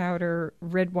 chili powder,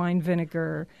 red wine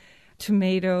vinegar,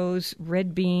 tomatoes,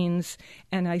 red beans,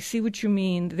 and I see what you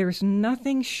mean. There's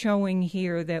nothing showing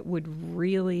here that would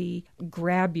really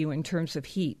grab you in terms of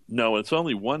heat. No, it's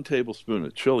only 1 tablespoon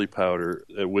of chili powder,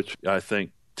 which I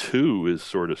think 2 is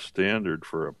sort of standard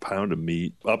for a pound of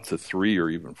meat. Up to 3 or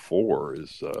even 4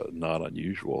 is not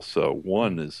unusual. So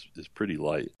 1 is pretty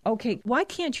light. Okay, why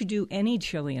can't you do any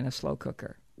chili in a slow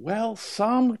cooker? Well,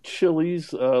 some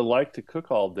chilies like to cook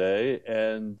all day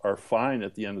and are fine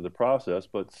at the end of the process,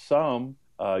 but some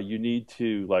you need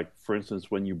to, like, for instance,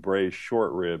 when you braise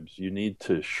short ribs, you need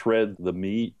to shred the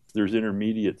meat. There's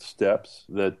intermediate steps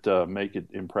that make it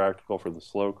impractical for the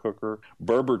slow cooker.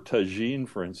 Berber tagine,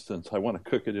 for instance, I want to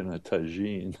cook it in a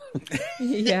tagine.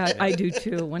 Yeah, I do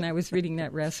too, when I was reading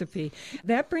that recipe.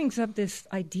 That brings up this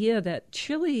idea that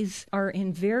chilies are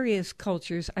in various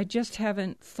cultures. I just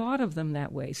haven't thought of them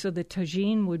that way. So the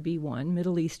tagine would be one,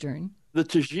 Middle Eastern. The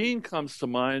tagine comes to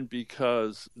mind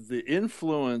because the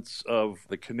influence of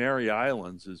the Canary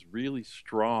Islands is really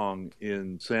strong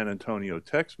in San Antonio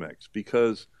Tex-Mex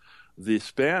because the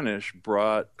Spanish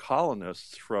brought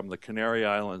colonists from the Canary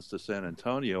Islands to San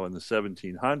Antonio in the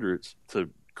 1700s to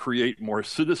create more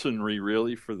citizenry,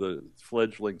 really, for the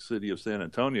fledgling city of San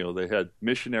Antonio. They had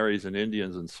missionaries and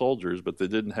Indians and soldiers, but they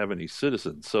didn't have any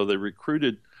citizens. So they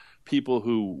recruited people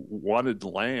who wanted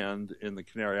land in the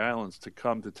Canary Islands to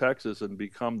come to Texas and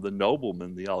become the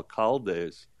noblemen, the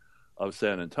alcaldes of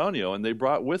San Antonio. And they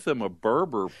brought with them a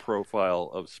Berber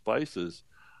profile of spices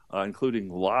including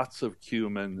lots of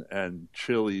cumin and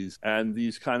chilies and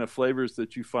these kind of flavors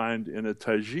that you find in a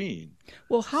tagine.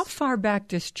 Well, how far back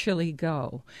does chili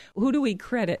go? Who do we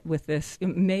credit with this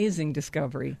amazing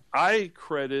discovery? I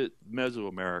credit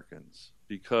Mesoamericans,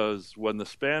 because when the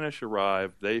Spanish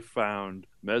arrived, they found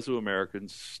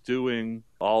Mesoamericans stewing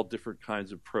all different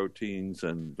kinds of proteins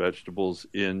and vegetables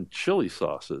in chili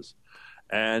sauces.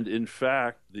 And in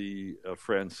fact, the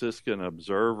Franciscan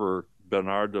observer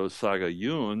Bernardo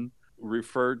Sagayun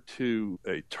referred to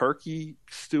a turkey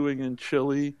stewing in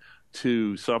chili,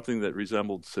 to something that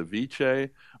resembled ceviche,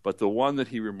 but the one that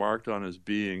he remarked on as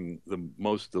being the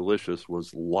most delicious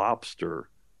was lobster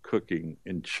cooking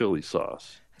in chili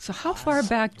sauce. So how far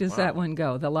back does that one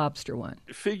go, the lobster one?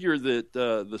 Figure that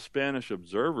the Spanish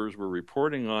observers were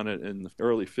reporting on it in the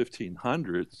early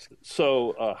 1500s.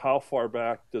 So how far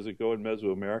back does it go in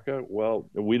Mesoamerica? Well,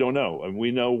 we don't know. And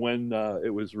we know when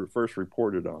it was first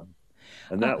reported on.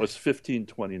 And that was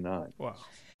 1529. Wow.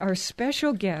 Our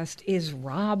special guest is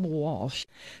Rob Walsh.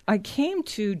 I came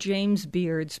to James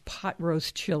Beard's pot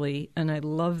roast chili, and I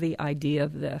love the idea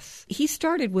of this. He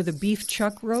started with a beef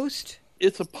chuck roast.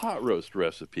 It's a pot roast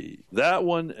recipe. That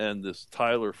one and this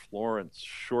Tyler Florence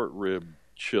short rib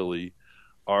chili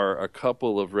are a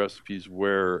couple of recipes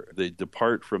where they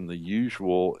depart from the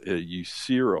usual. You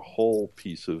sear a whole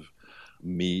piece of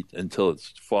meat until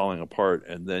it's falling apart,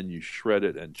 and then you shred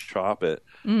it and chop it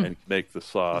and make the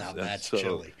sauce. Now that's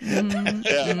chili. Yeah,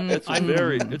 it's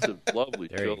a lovely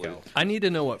chili. I need to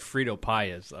know what Frito pie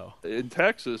is, though. In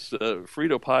Texas,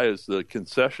 Frito pie is the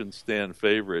concession stand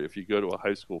favorite. If you go to a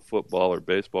high school football or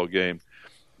baseball game,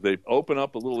 they open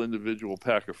up a little individual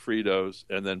pack of Fritos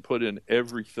and then put in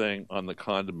everything on the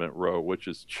condiment row, which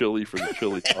is chili for the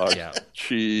chili sauce,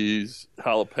 cheese,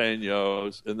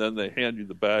 jalapenos, and then they hand you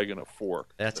the bag and a fork.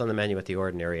 That's on the menu at the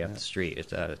Ordinary up the street.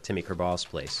 It's Timmy Kerbal's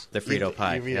place, the Frito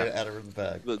pie. You read it out of the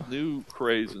bag. The new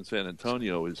craze in San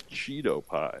Antonio is Cheeto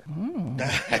pie.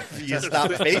 You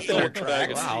stop faith in your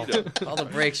tracks. Wow. All the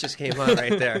brakes just came on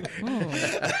right there.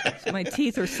 My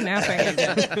teeth are snapping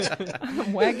again.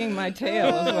 I'm wagging my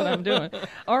tail. What I'm doing.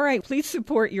 All right, please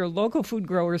support your local food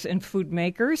growers and food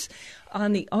makers.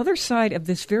 On the other side of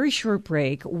this very short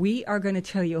break, we are going to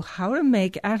tell you how to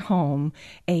make at home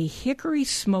a hickory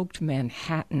smoked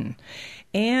Manhattan.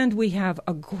 And we have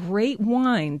a great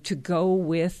wine to go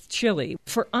with chili.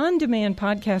 For on-demand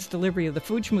podcast delivery of the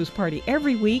Food Schmooze Party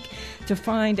every week, to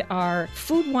find our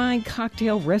food, wine,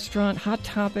 cocktail, restaurant, hot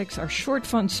topics, our short,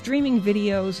 fun streaming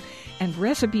videos, and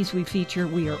recipes we feature,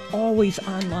 we are always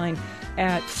online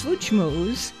at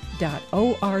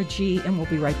foodschmooze.org, and we'll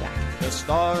be right back. The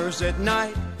stars at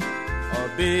night are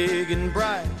big and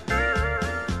bright,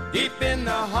 deep in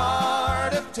the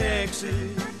heart of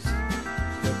Texas.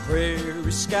 The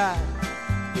prairie sky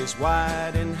is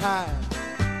wide and high,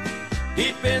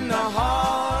 deep in the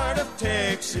heart of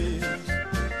Texas.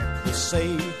 The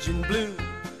sage and blue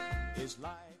is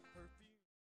like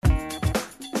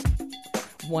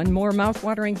One more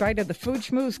mouth-watering bite of the Food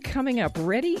Schmooze coming up.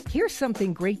 Ready? Here's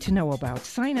something great to know about.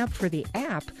 Sign up for the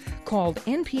app called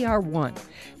NPR One.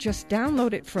 Just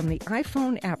download it from the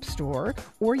iPhone App Store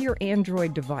or your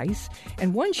Android device.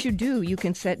 And once you do, you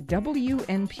can set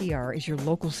WNPR as your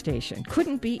local station.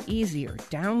 Couldn't be easier.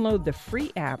 Download the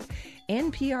free app,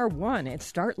 NPR One, and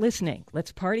start listening.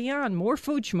 Let's party on. More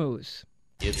Food Schmooze.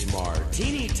 It's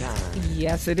martini time.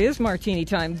 Yes, it is martini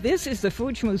time. This is the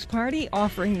Food Schmooze Party,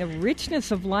 offering the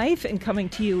richness of life and coming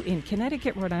to you in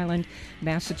Connecticut, Rhode Island,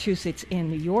 Massachusetts,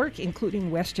 and New York, including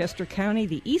Westchester County,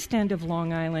 the East End of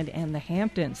Long Island, and the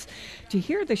Hamptons. To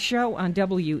hear the show on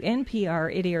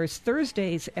WNPR, it airs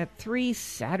Thursdays at 3,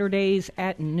 Saturdays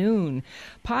at noon.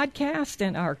 Podcast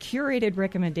and our curated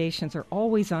recommendations are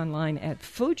always online at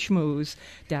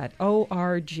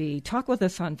foodschmooze.org. Talk with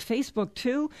us on Facebook,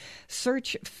 too.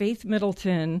 Search Faith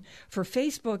Middleton for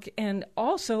Facebook. And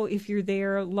also, if you're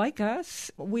there like us,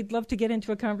 we'd love to get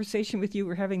into a conversation with you.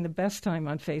 We're having the best time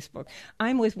on Facebook.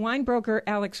 I'm with wine broker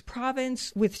Alex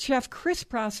Province, with Chef Chris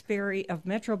Prosperi of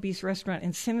Metro Beast Restaurant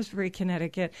in Simsbury,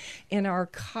 Connecticut, and our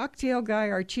cocktail guy,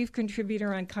 our chief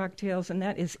contributor on cocktails, and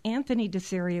that is Anthony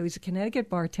DeSerio. He's a Connecticut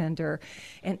bartender.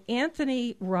 And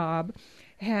Anthony, Rob,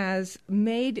 has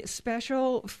made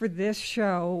special for this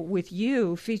show with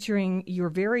you, featuring your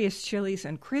various chilies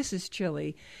and Chris's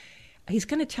chili. He's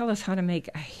going to tell us how to make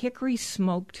a hickory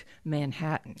smoked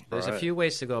Manhattan. There's a few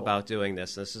ways to go about doing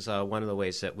this. This is one of the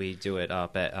ways that we do it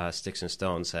up at Sticks and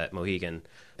Stones at Mohegan.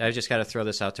 I just got to throw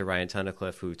this out to Ryan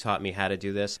Tunnicliffe, who taught me how to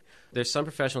do this. There's some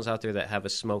professionals out there that have a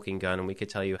smoking gun, and we could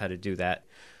tell you how to do that.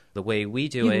 The way we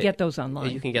do it... You can get those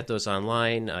online. You can get those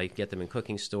online. You can get them in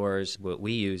cooking stores. What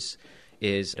we use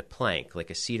is a plank, like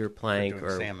a cedar plank, doing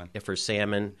or salmon. if for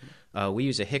salmon. We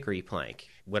use a hickory plank.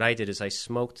 What I did is I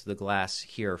smoked the glass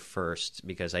here first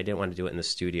because I didn't want to do it in the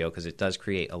studio because it does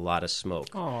create a lot of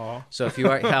smoke. Aww. So if you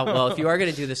are going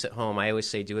to do this at home, I always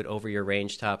say do it over your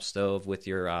range top stove with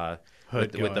your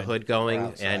with the hood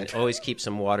going, and always keep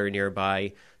some water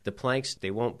nearby. The planks,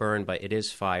 they won't burn, but it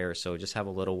is fire, so just have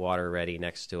a little water ready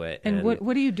next to it. And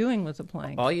what are you doing with the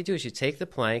plank? All you do is you take the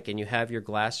plank and you have your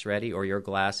glass ready, or your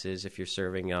glasses if you're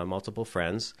serving multiple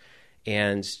friends,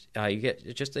 and you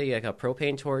get just like a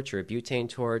propane torch or a butane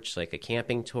torch, like a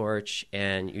camping torch,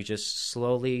 and you just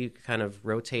slowly kind of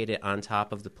rotate it on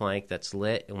top of the plank that's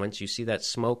lit, and once you see that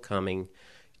smoke coming,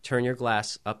 turn your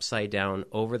glass upside down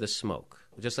over the smoke.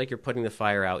 Just like you're putting the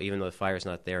fire out, even though the fire's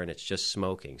not there and it's just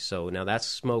smoking. So now that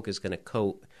smoke is going to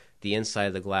coat the inside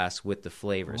of the glass with the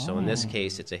flavor. So in this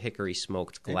case, it's a hickory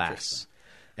smoked glass.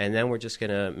 And then we're just going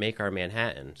to make our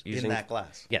Manhattan. In that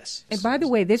glass? Yes. And by the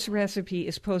way, this recipe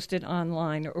is posted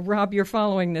online. Rob, you're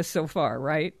following this so far,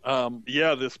 right?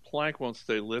 Yeah, this plank won't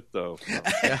stay lit, though.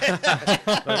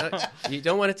 You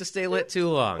don't want it to stay lit too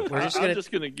long. I'm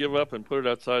just going to give up and put it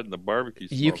outside in the barbecue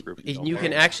smoker. You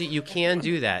can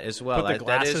do that as well. Put the That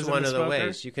glasses is in one the of the smoker?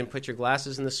 ways. You can put your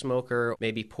glasses in the smoker,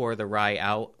 maybe pour the rye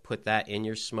out, put that in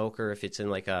your smoker if it's in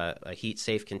like a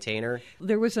heat-safe container.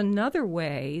 There was another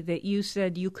way that you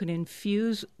said you could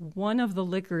infuse one of the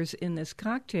liquors in this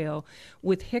cocktail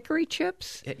with hickory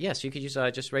chips. Yes, you could use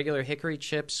just regular hickory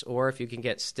chips, or if you can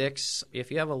get sticks. If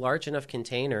you have a large enough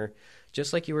container,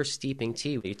 just like you were steeping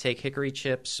tea, you take hickory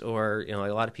chips, or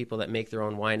a lot of people that make their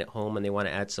own wine at home and they want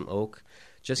to add some oak,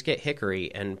 just get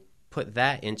hickory and put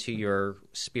that into your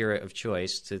spirit of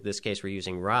choice. To this case, we're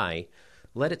using rye.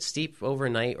 Let it steep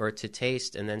overnight or to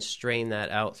taste, and then strain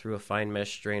that out through a fine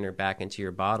mesh strainer back into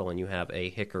your bottle, and you have a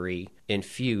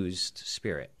hickory-infused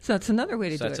spirit. So that's another way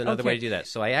to do it. That's another way to do that.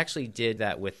 So I actually did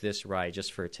that with this rye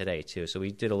just for today, too. So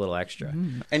we did a little extra.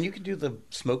 And you can do the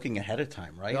smoking ahead of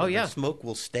time, right? Oh, yeah. The smoke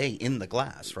will stay in the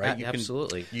glass, right?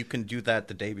 Absolutely. You can do that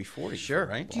the day before. Sure.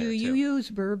 Right? Do you use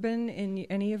bourbon in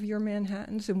any of your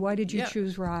Manhattans? And why did you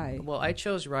choose rye? Well, I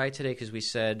chose rye today because we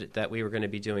said that we were going to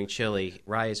be doing chili.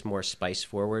 Rye is more spice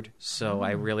forward, so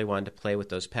I really wanted to play with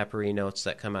those peppery notes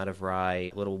that come out of rye,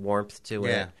 a little warmth to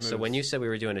it. So when you said we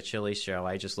were doing a chili show,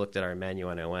 I just looked at our menu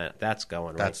and I went, that's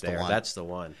going right there. That's the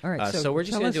one. All right, so we're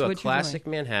just going to do a what you're classic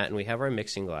Manhattan. We have our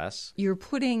mixing glass. You're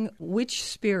putting which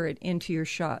spirit into your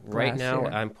shot glass Right now,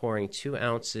 here? I'm pouring 2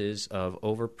 ounces of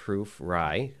overproof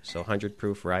rye, so 100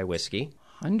 proof rye whiskey.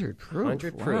 100 proof.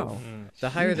 100 proof. Wow. The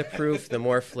higher the proof, the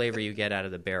more flavor you get out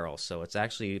of the barrel. So it's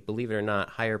actually, believe it or not,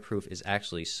 higher proof is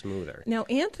actually smoother. Now,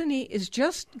 Anthony is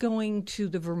just going to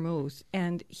the vermouth,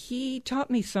 and he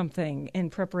taught me something in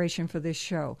preparation for this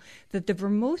show, that the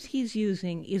vermouth he's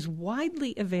using is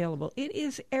widely available. It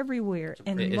is everywhere,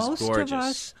 and It is most gorgeous. of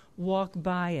us walk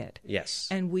by it. Yes.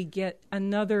 And we get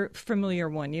another familiar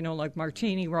one, like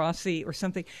Martini Rossi or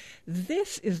something.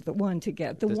 This is the one to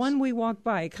get, the one we walk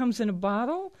by. It comes in a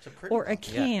bottle or a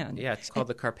can. Yeah, it's called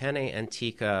the Carpene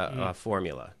Antica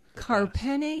formula.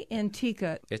 Carpene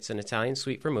Antica. It's an Italian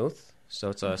sweet vermouth, so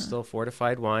it's a still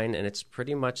fortified wine, and it's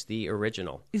pretty much the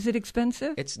original. Is it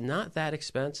expensive? It's not that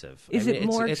expensive. Is it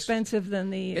more expensive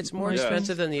than the... It's more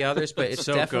expensive than the others, but it's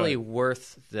So definitely good.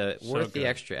 worth the good.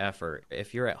 extra effort.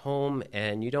 If you're at home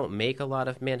and you don't make a lot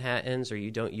of Manhattans or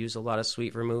you don't use a lot of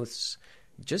sweet vermouths,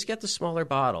 just get the smaller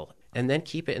bottle and then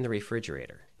keep it in the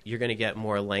refrigerator. You're going to get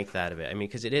more length out of it. I mean,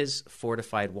 because it is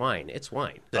fortified wine. It's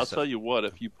wine. I'll tell you what,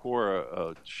 if you pour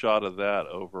a shot of that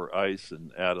over ice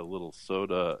and add a little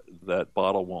soda, that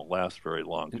bottle won't last very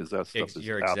long because that stuff is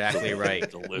You're exactly right.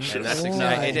 delicious. And that's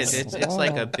exactly it is. It's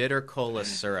like a bitter cola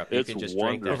syrup. You It's can just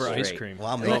drink that wonderful. Over straight. ice cream.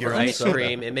 Well, make your Over own ice soda.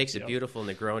 cream. It makes a beautiful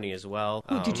Negroni as well.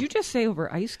 Oh, did you just say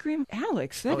over ice cream?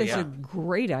 Alex, that is a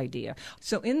great idea.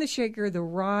 So in the shaker, the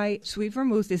rye sweet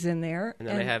vermouth is in there. And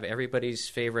then I have everybody's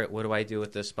favorite, what do I do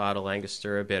with this bottle,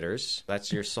 Angostura bitters.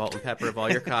 That's your salt and pepper of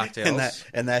all your cocktails.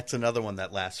 And that's another one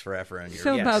that lasts forever in your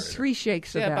So about refrigerator. 3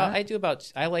 shakes of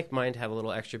that. I like mine to have a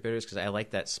little extra bitters because I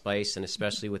like that spice, and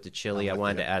especially with the chili, I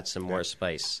wanted to add some more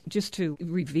spice. Just to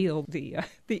reveal the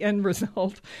end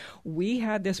result, we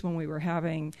had this when we were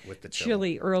having With the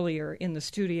chili earlier in the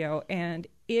studio, and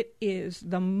it is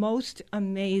the most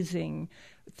amazing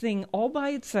thing all by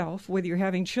itself, whether you're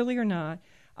having chili or not.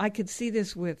 I could see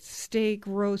this with steak,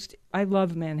 roast. I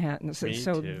love Manhattans. Me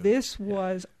so too. this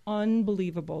was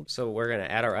unbelievable. So we're going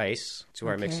to add our ice to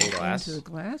our mixing glass. Into the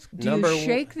glass. Do you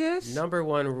shake this? Number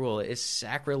one rule is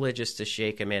sacrilegious to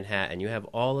shake a Manhattan. You have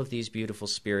all of these beautiful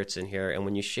spirits in here, and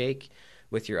when you shake,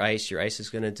 with your ice is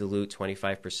going to dilute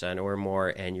 25% or more,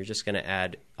 and you're just going to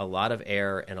add a lot of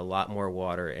air and a lot more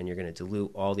water, and you're going to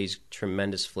dilute all these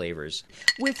tremendous flavors.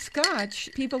 With Scotch,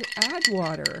 people add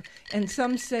water, and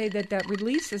some say that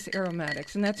releases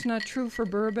aromatics, and that's not true for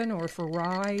bourbon or for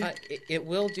rye. It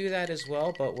will do that as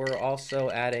well, but we're also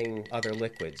adding other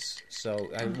liquids. So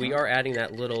we are adding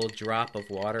that little drop of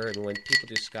water, and when people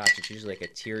do Scotch, it's usually like a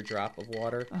teardrop of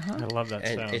water. I love that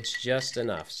and sound. It's just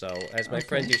enough. So as my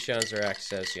friend Duchan Zarac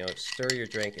says, stir your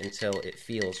drink until it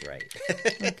feels right.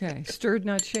 Okay, stirred,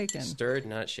 not shaken. Stirred,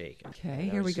 not shaken. Okay,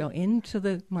 here we go. Into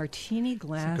the martini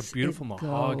glass. It's like a beautiful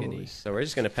mahogany. goes. So we're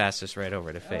just going to pass this right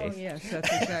over to Faith. Oh, yes,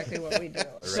 that's exactly what we do.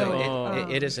 So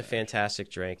it is a fantastic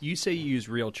drink. You say you use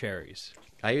real cherries.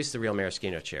 I use the real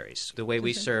maraschino cherries. The way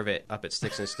we serve it up at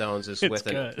Sticks and Stones is with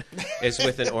good.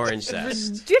 with an orange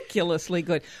zest. Ridiculously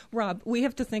good. Rob, we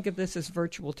have to think of this as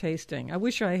virtual tasting. I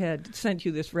wish I had sent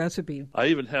you this recipe. I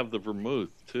even have the vermouth,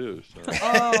 too. So.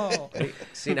 Oh.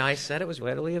 See, now I said it was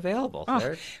readily available.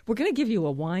 Oh, we're going to give you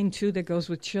a wine, too, that goes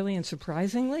with chili, and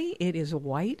surprisingly, it is a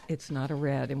white. It's not a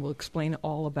red, and we'll explain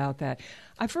all about that.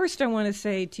 First, I want to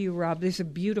say to you, Rob, there's a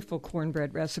beautiful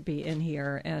cornbread recipe in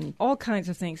here and all kinds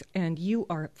of things, and you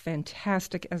are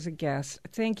fantastic as a guest.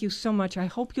 Thank you so much. I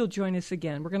hope you'll join us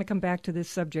again. We're going to come back to this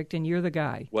subject, and you're the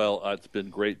guy. Well, it's been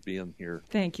great being here.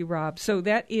 Thank you, Rob. So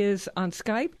that is on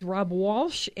Skype, Rob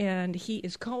Walsh, and he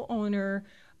is co-owner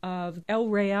of El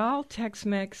Real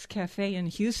Tex-Mex Cafe in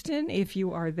Houston, if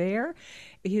you are there.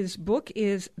 His book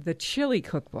is The Chili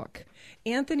Cookbook.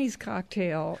 Anthony's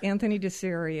Cocktail, Anthony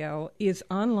DeSerio, is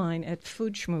online at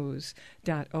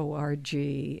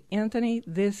foodschmooze.org. Anthony,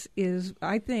 this is,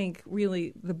 I think,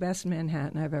 really the best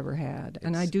Manhattan I've ever had,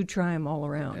 and I do try them all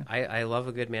around. I love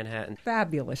a good Manhattan.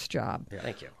 Fabulous job. Yeah.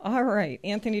 Thank you. All right,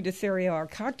 Anthony DeSerio, our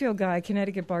cocktail guy,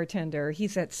 Connecticut bartender.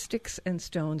 He's at Sticks and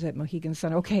Stones at Mohegan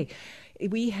Sun. Okay,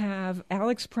 we have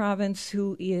Alex Province,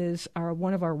 who is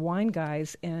one of our wine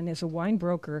guys and is a wine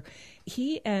broker.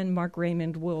 He and Mark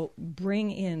Raymond will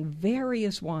bring in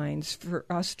various wines for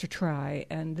us to try,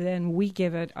 and then we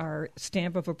give it our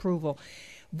stamp of approval.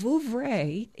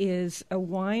 Vouvray is a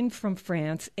wine from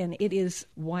France, and it is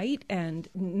white and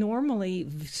normally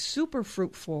super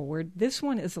fruit-forward. This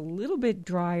one is a little bit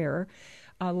drier,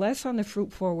 less on the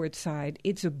fruit-forward side.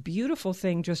 It's a beautiful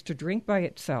thing just to drink by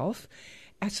itself.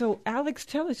 So, Alex,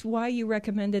 tell us why you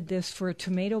recommended this for a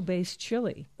tomato-based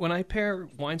chili. When I pair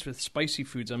wines with spicy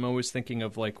foods, I'm always thinking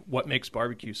of like what makes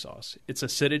barbecue sauce. It's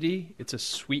acidity, it's a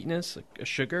sweetness, a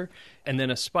sugar, and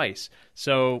then a spice.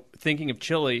 So thinking of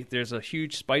chili, there's a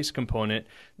huge spice component.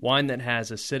 Wine that has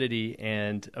acidity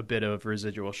and a bit of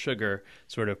residual sugar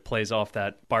sort of plays off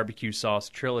that barbecue sauce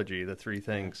trilogy, the three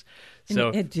things. So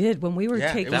it did. When we were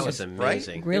taking that was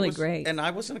amazing. Really great. And I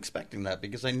wasn't expecting that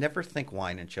because I never think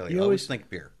wine and chili. I always think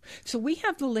beer. So we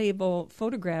have the label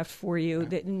photographed for you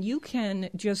that you can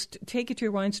just take it to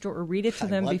your wine store or read it to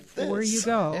them before you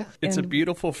go. Yeah. It's a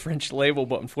beautiful French label,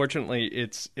 but unfortunately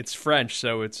it's French,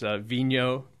 so it's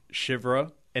Vigno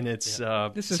Chivre. And it's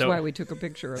this is why we took a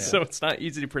picture of it. So it's not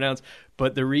easy to pronounce,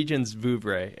 but the region's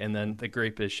Vouvray, and then the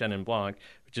grape is Chenin Blanc,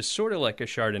 which is sort of like a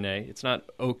Chardonnay. It's not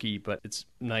oaky, but it's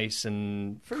nice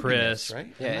and crisp.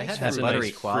 Right? Yeah, Nice it has a nice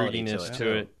buttery quality fruitiness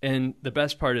to it. And the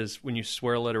best part is when you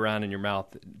swirl it around in your mouth,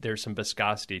 there's some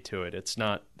viscosity to it. It's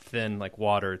not thin like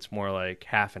water. It's more like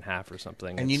half and half or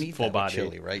something. And it's you need full that body.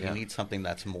 with chili, right? Yeah. You need something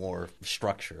that's more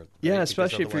structured. Right? Yeah, Because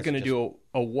especially if you're otherwise going to it do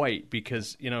a white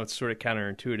because, it's sort of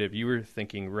counterintuitive. You were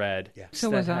thinking red. Yeah. So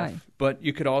was I. But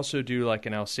you could also do like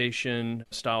an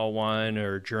Alsatian-style wine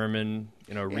or German,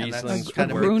 Riesling. that's A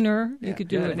kind of Gruner. You could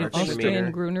do Yeah, an Mark Austrian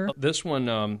Schmieder. Gruner. This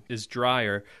one is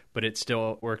drier, but it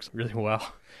still works really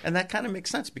well. And that kind of makes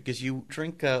sense because you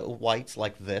drink whites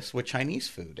like this with Chinese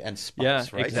food and spice, Yeah,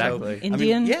 right? exactly. So,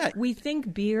 Indian, yeah. we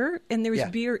think beer, and there's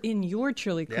beer in your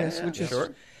chili, Chris, Yeah, which yeah. is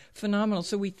Sure. phenomenal.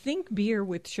 So we think beer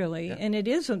with chili, and it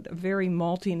is a very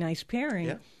malty, nice pairing.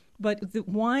 Yeah. But the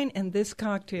wine and this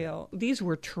cocktail, these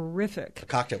were terrific. The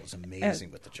cocktail was amazing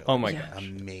with the chili. Oh, my gosh.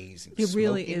 Amazing. It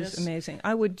really is Smokiness. amazing.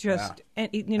 I would just, And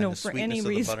the for sweetness any of the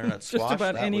reason, butternut just squash,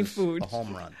 about that any was food, a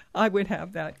home run. I would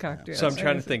have that cocktail. So I'm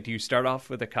trying to think, do you start off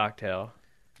with a cocktail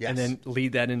and Yes. then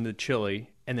lead that into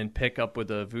chili and then pick up with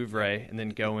a Vouvray and then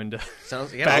go into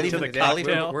Sounds back I'll to the even-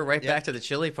 cocktail? We're right back to the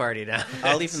chili party now.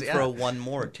 I'll even Yeah. throw one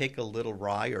more. Take a little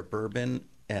rye or bourbon,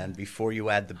 and before you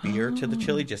add the beer to the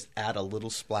chili, just add a little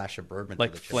splash of bourbon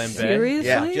Like to the chili. flambe? Seriously?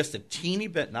 Yeah, just a teeny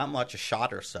bit, not much, a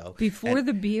shot or so. Before And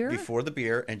the beer? Before the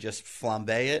beer, and just flambe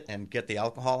it and get the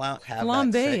alcohol out. Have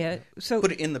Flambe that sit. it. So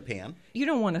Put it in the pan. you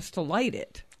don't want us to light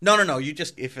it. No. You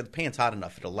just, if the pan's hot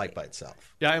enough, it'll light by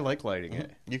itself. Yeah, I like lighting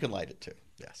it. You can light it too.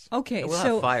 Yes. Okay, We'll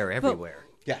so have fire but everywhere.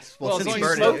 Yes. Well, since he's he's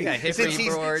burning smoking, hickory since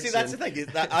he's- boards see, that's and- the thing. Is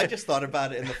that I just thought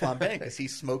about it in the flambe because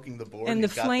he's smoking the board. And the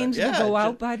he's got flames will yeah, go it's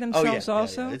out just- by oh, themselves yeah,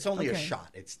 also? Yeah. It's only a Okay. shot.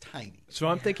 It's tiny. So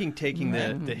I'm thinking taking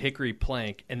the hickory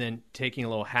plank and then taking a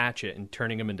little hatchet and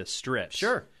turning them into strips.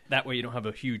 Sure. That way you don't have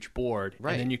a huge board,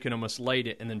 Right. and then you can almost light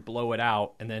it and then blow it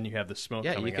out, and then you have the smoke.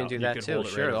 Yeah, coming you can out, do and that you can too. hold it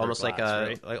right Sure, over almost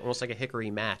glass, right? almost like a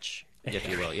hickory match, if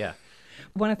you will. Yeah.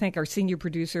 I want to thank our senior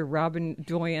producer, Robin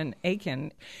Doyen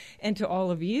Aiken, and to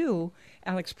all of you,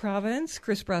 Alex Province,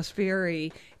 Chris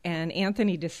Prosperi, and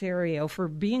Anthony DeSerio for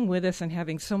being with us and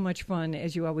having so much fun,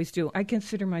 as you always do. I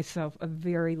consider myself a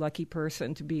very lucky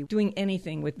person to be doing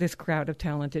anything with this crowd of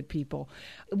talented people.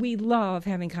 We love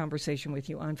having conversation with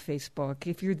you on Facebook.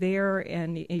 If you're there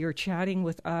and you're chatting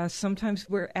with us, sometimes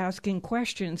we're asking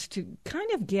questions to kind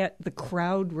of get the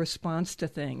crowd response to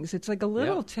things. It's like a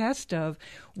little test of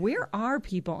where are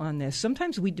people on this?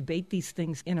 Sometimes we debate these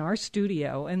things in our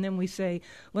studio, and then we say,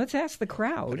 let's ask the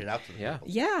crowd. Put it out to the people.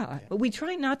 Yeah, but we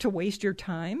try not to waste your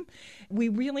time. We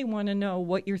really want to know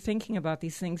what you're thinking about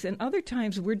these things. And other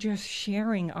times we're just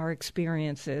sharing our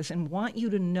experiences and want you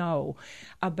to know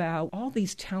about all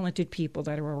these talented people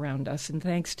that are around us. And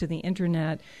thanks to the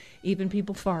internet, even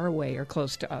people far away are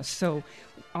close to us. So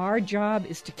our job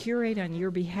is to curate on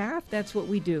your behalf. That's what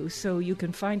we do. So you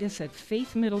can find us at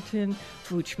Faith Middleton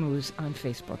Food Schmooze on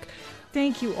Facebook.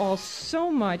 Thank you all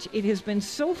so much. It has been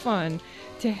so fun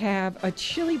to have a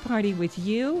chili party with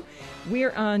you.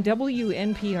 We're on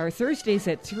WNPR Thursdays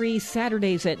at 3,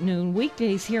 Saturdays at noon,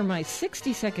 weekdays. Hear my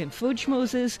 60-second food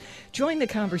schmoozes. Join the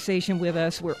conversation with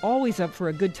us. We're always up for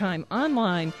a good time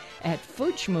online at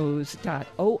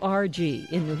foodschmooze.org.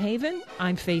 In New Haven,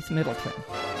 I'm Faith Middleton.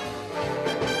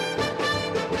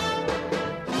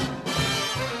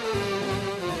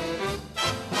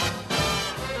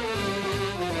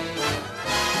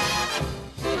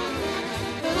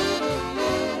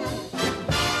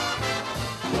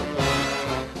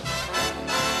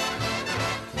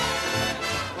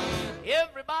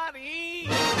 Everybody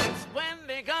eats when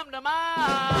they come to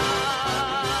mind.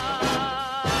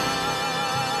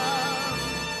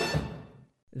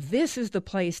 This is the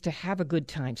place to have a good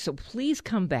time, so please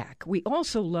come back. We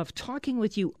also love talking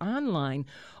with you online,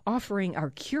 offering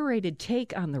our curated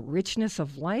take on the richness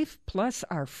of life, plus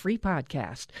our free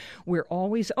podcast. We're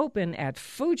always open at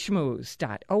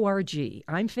foodschmooze.org.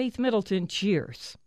 I'm Faith Middleton. Cheers.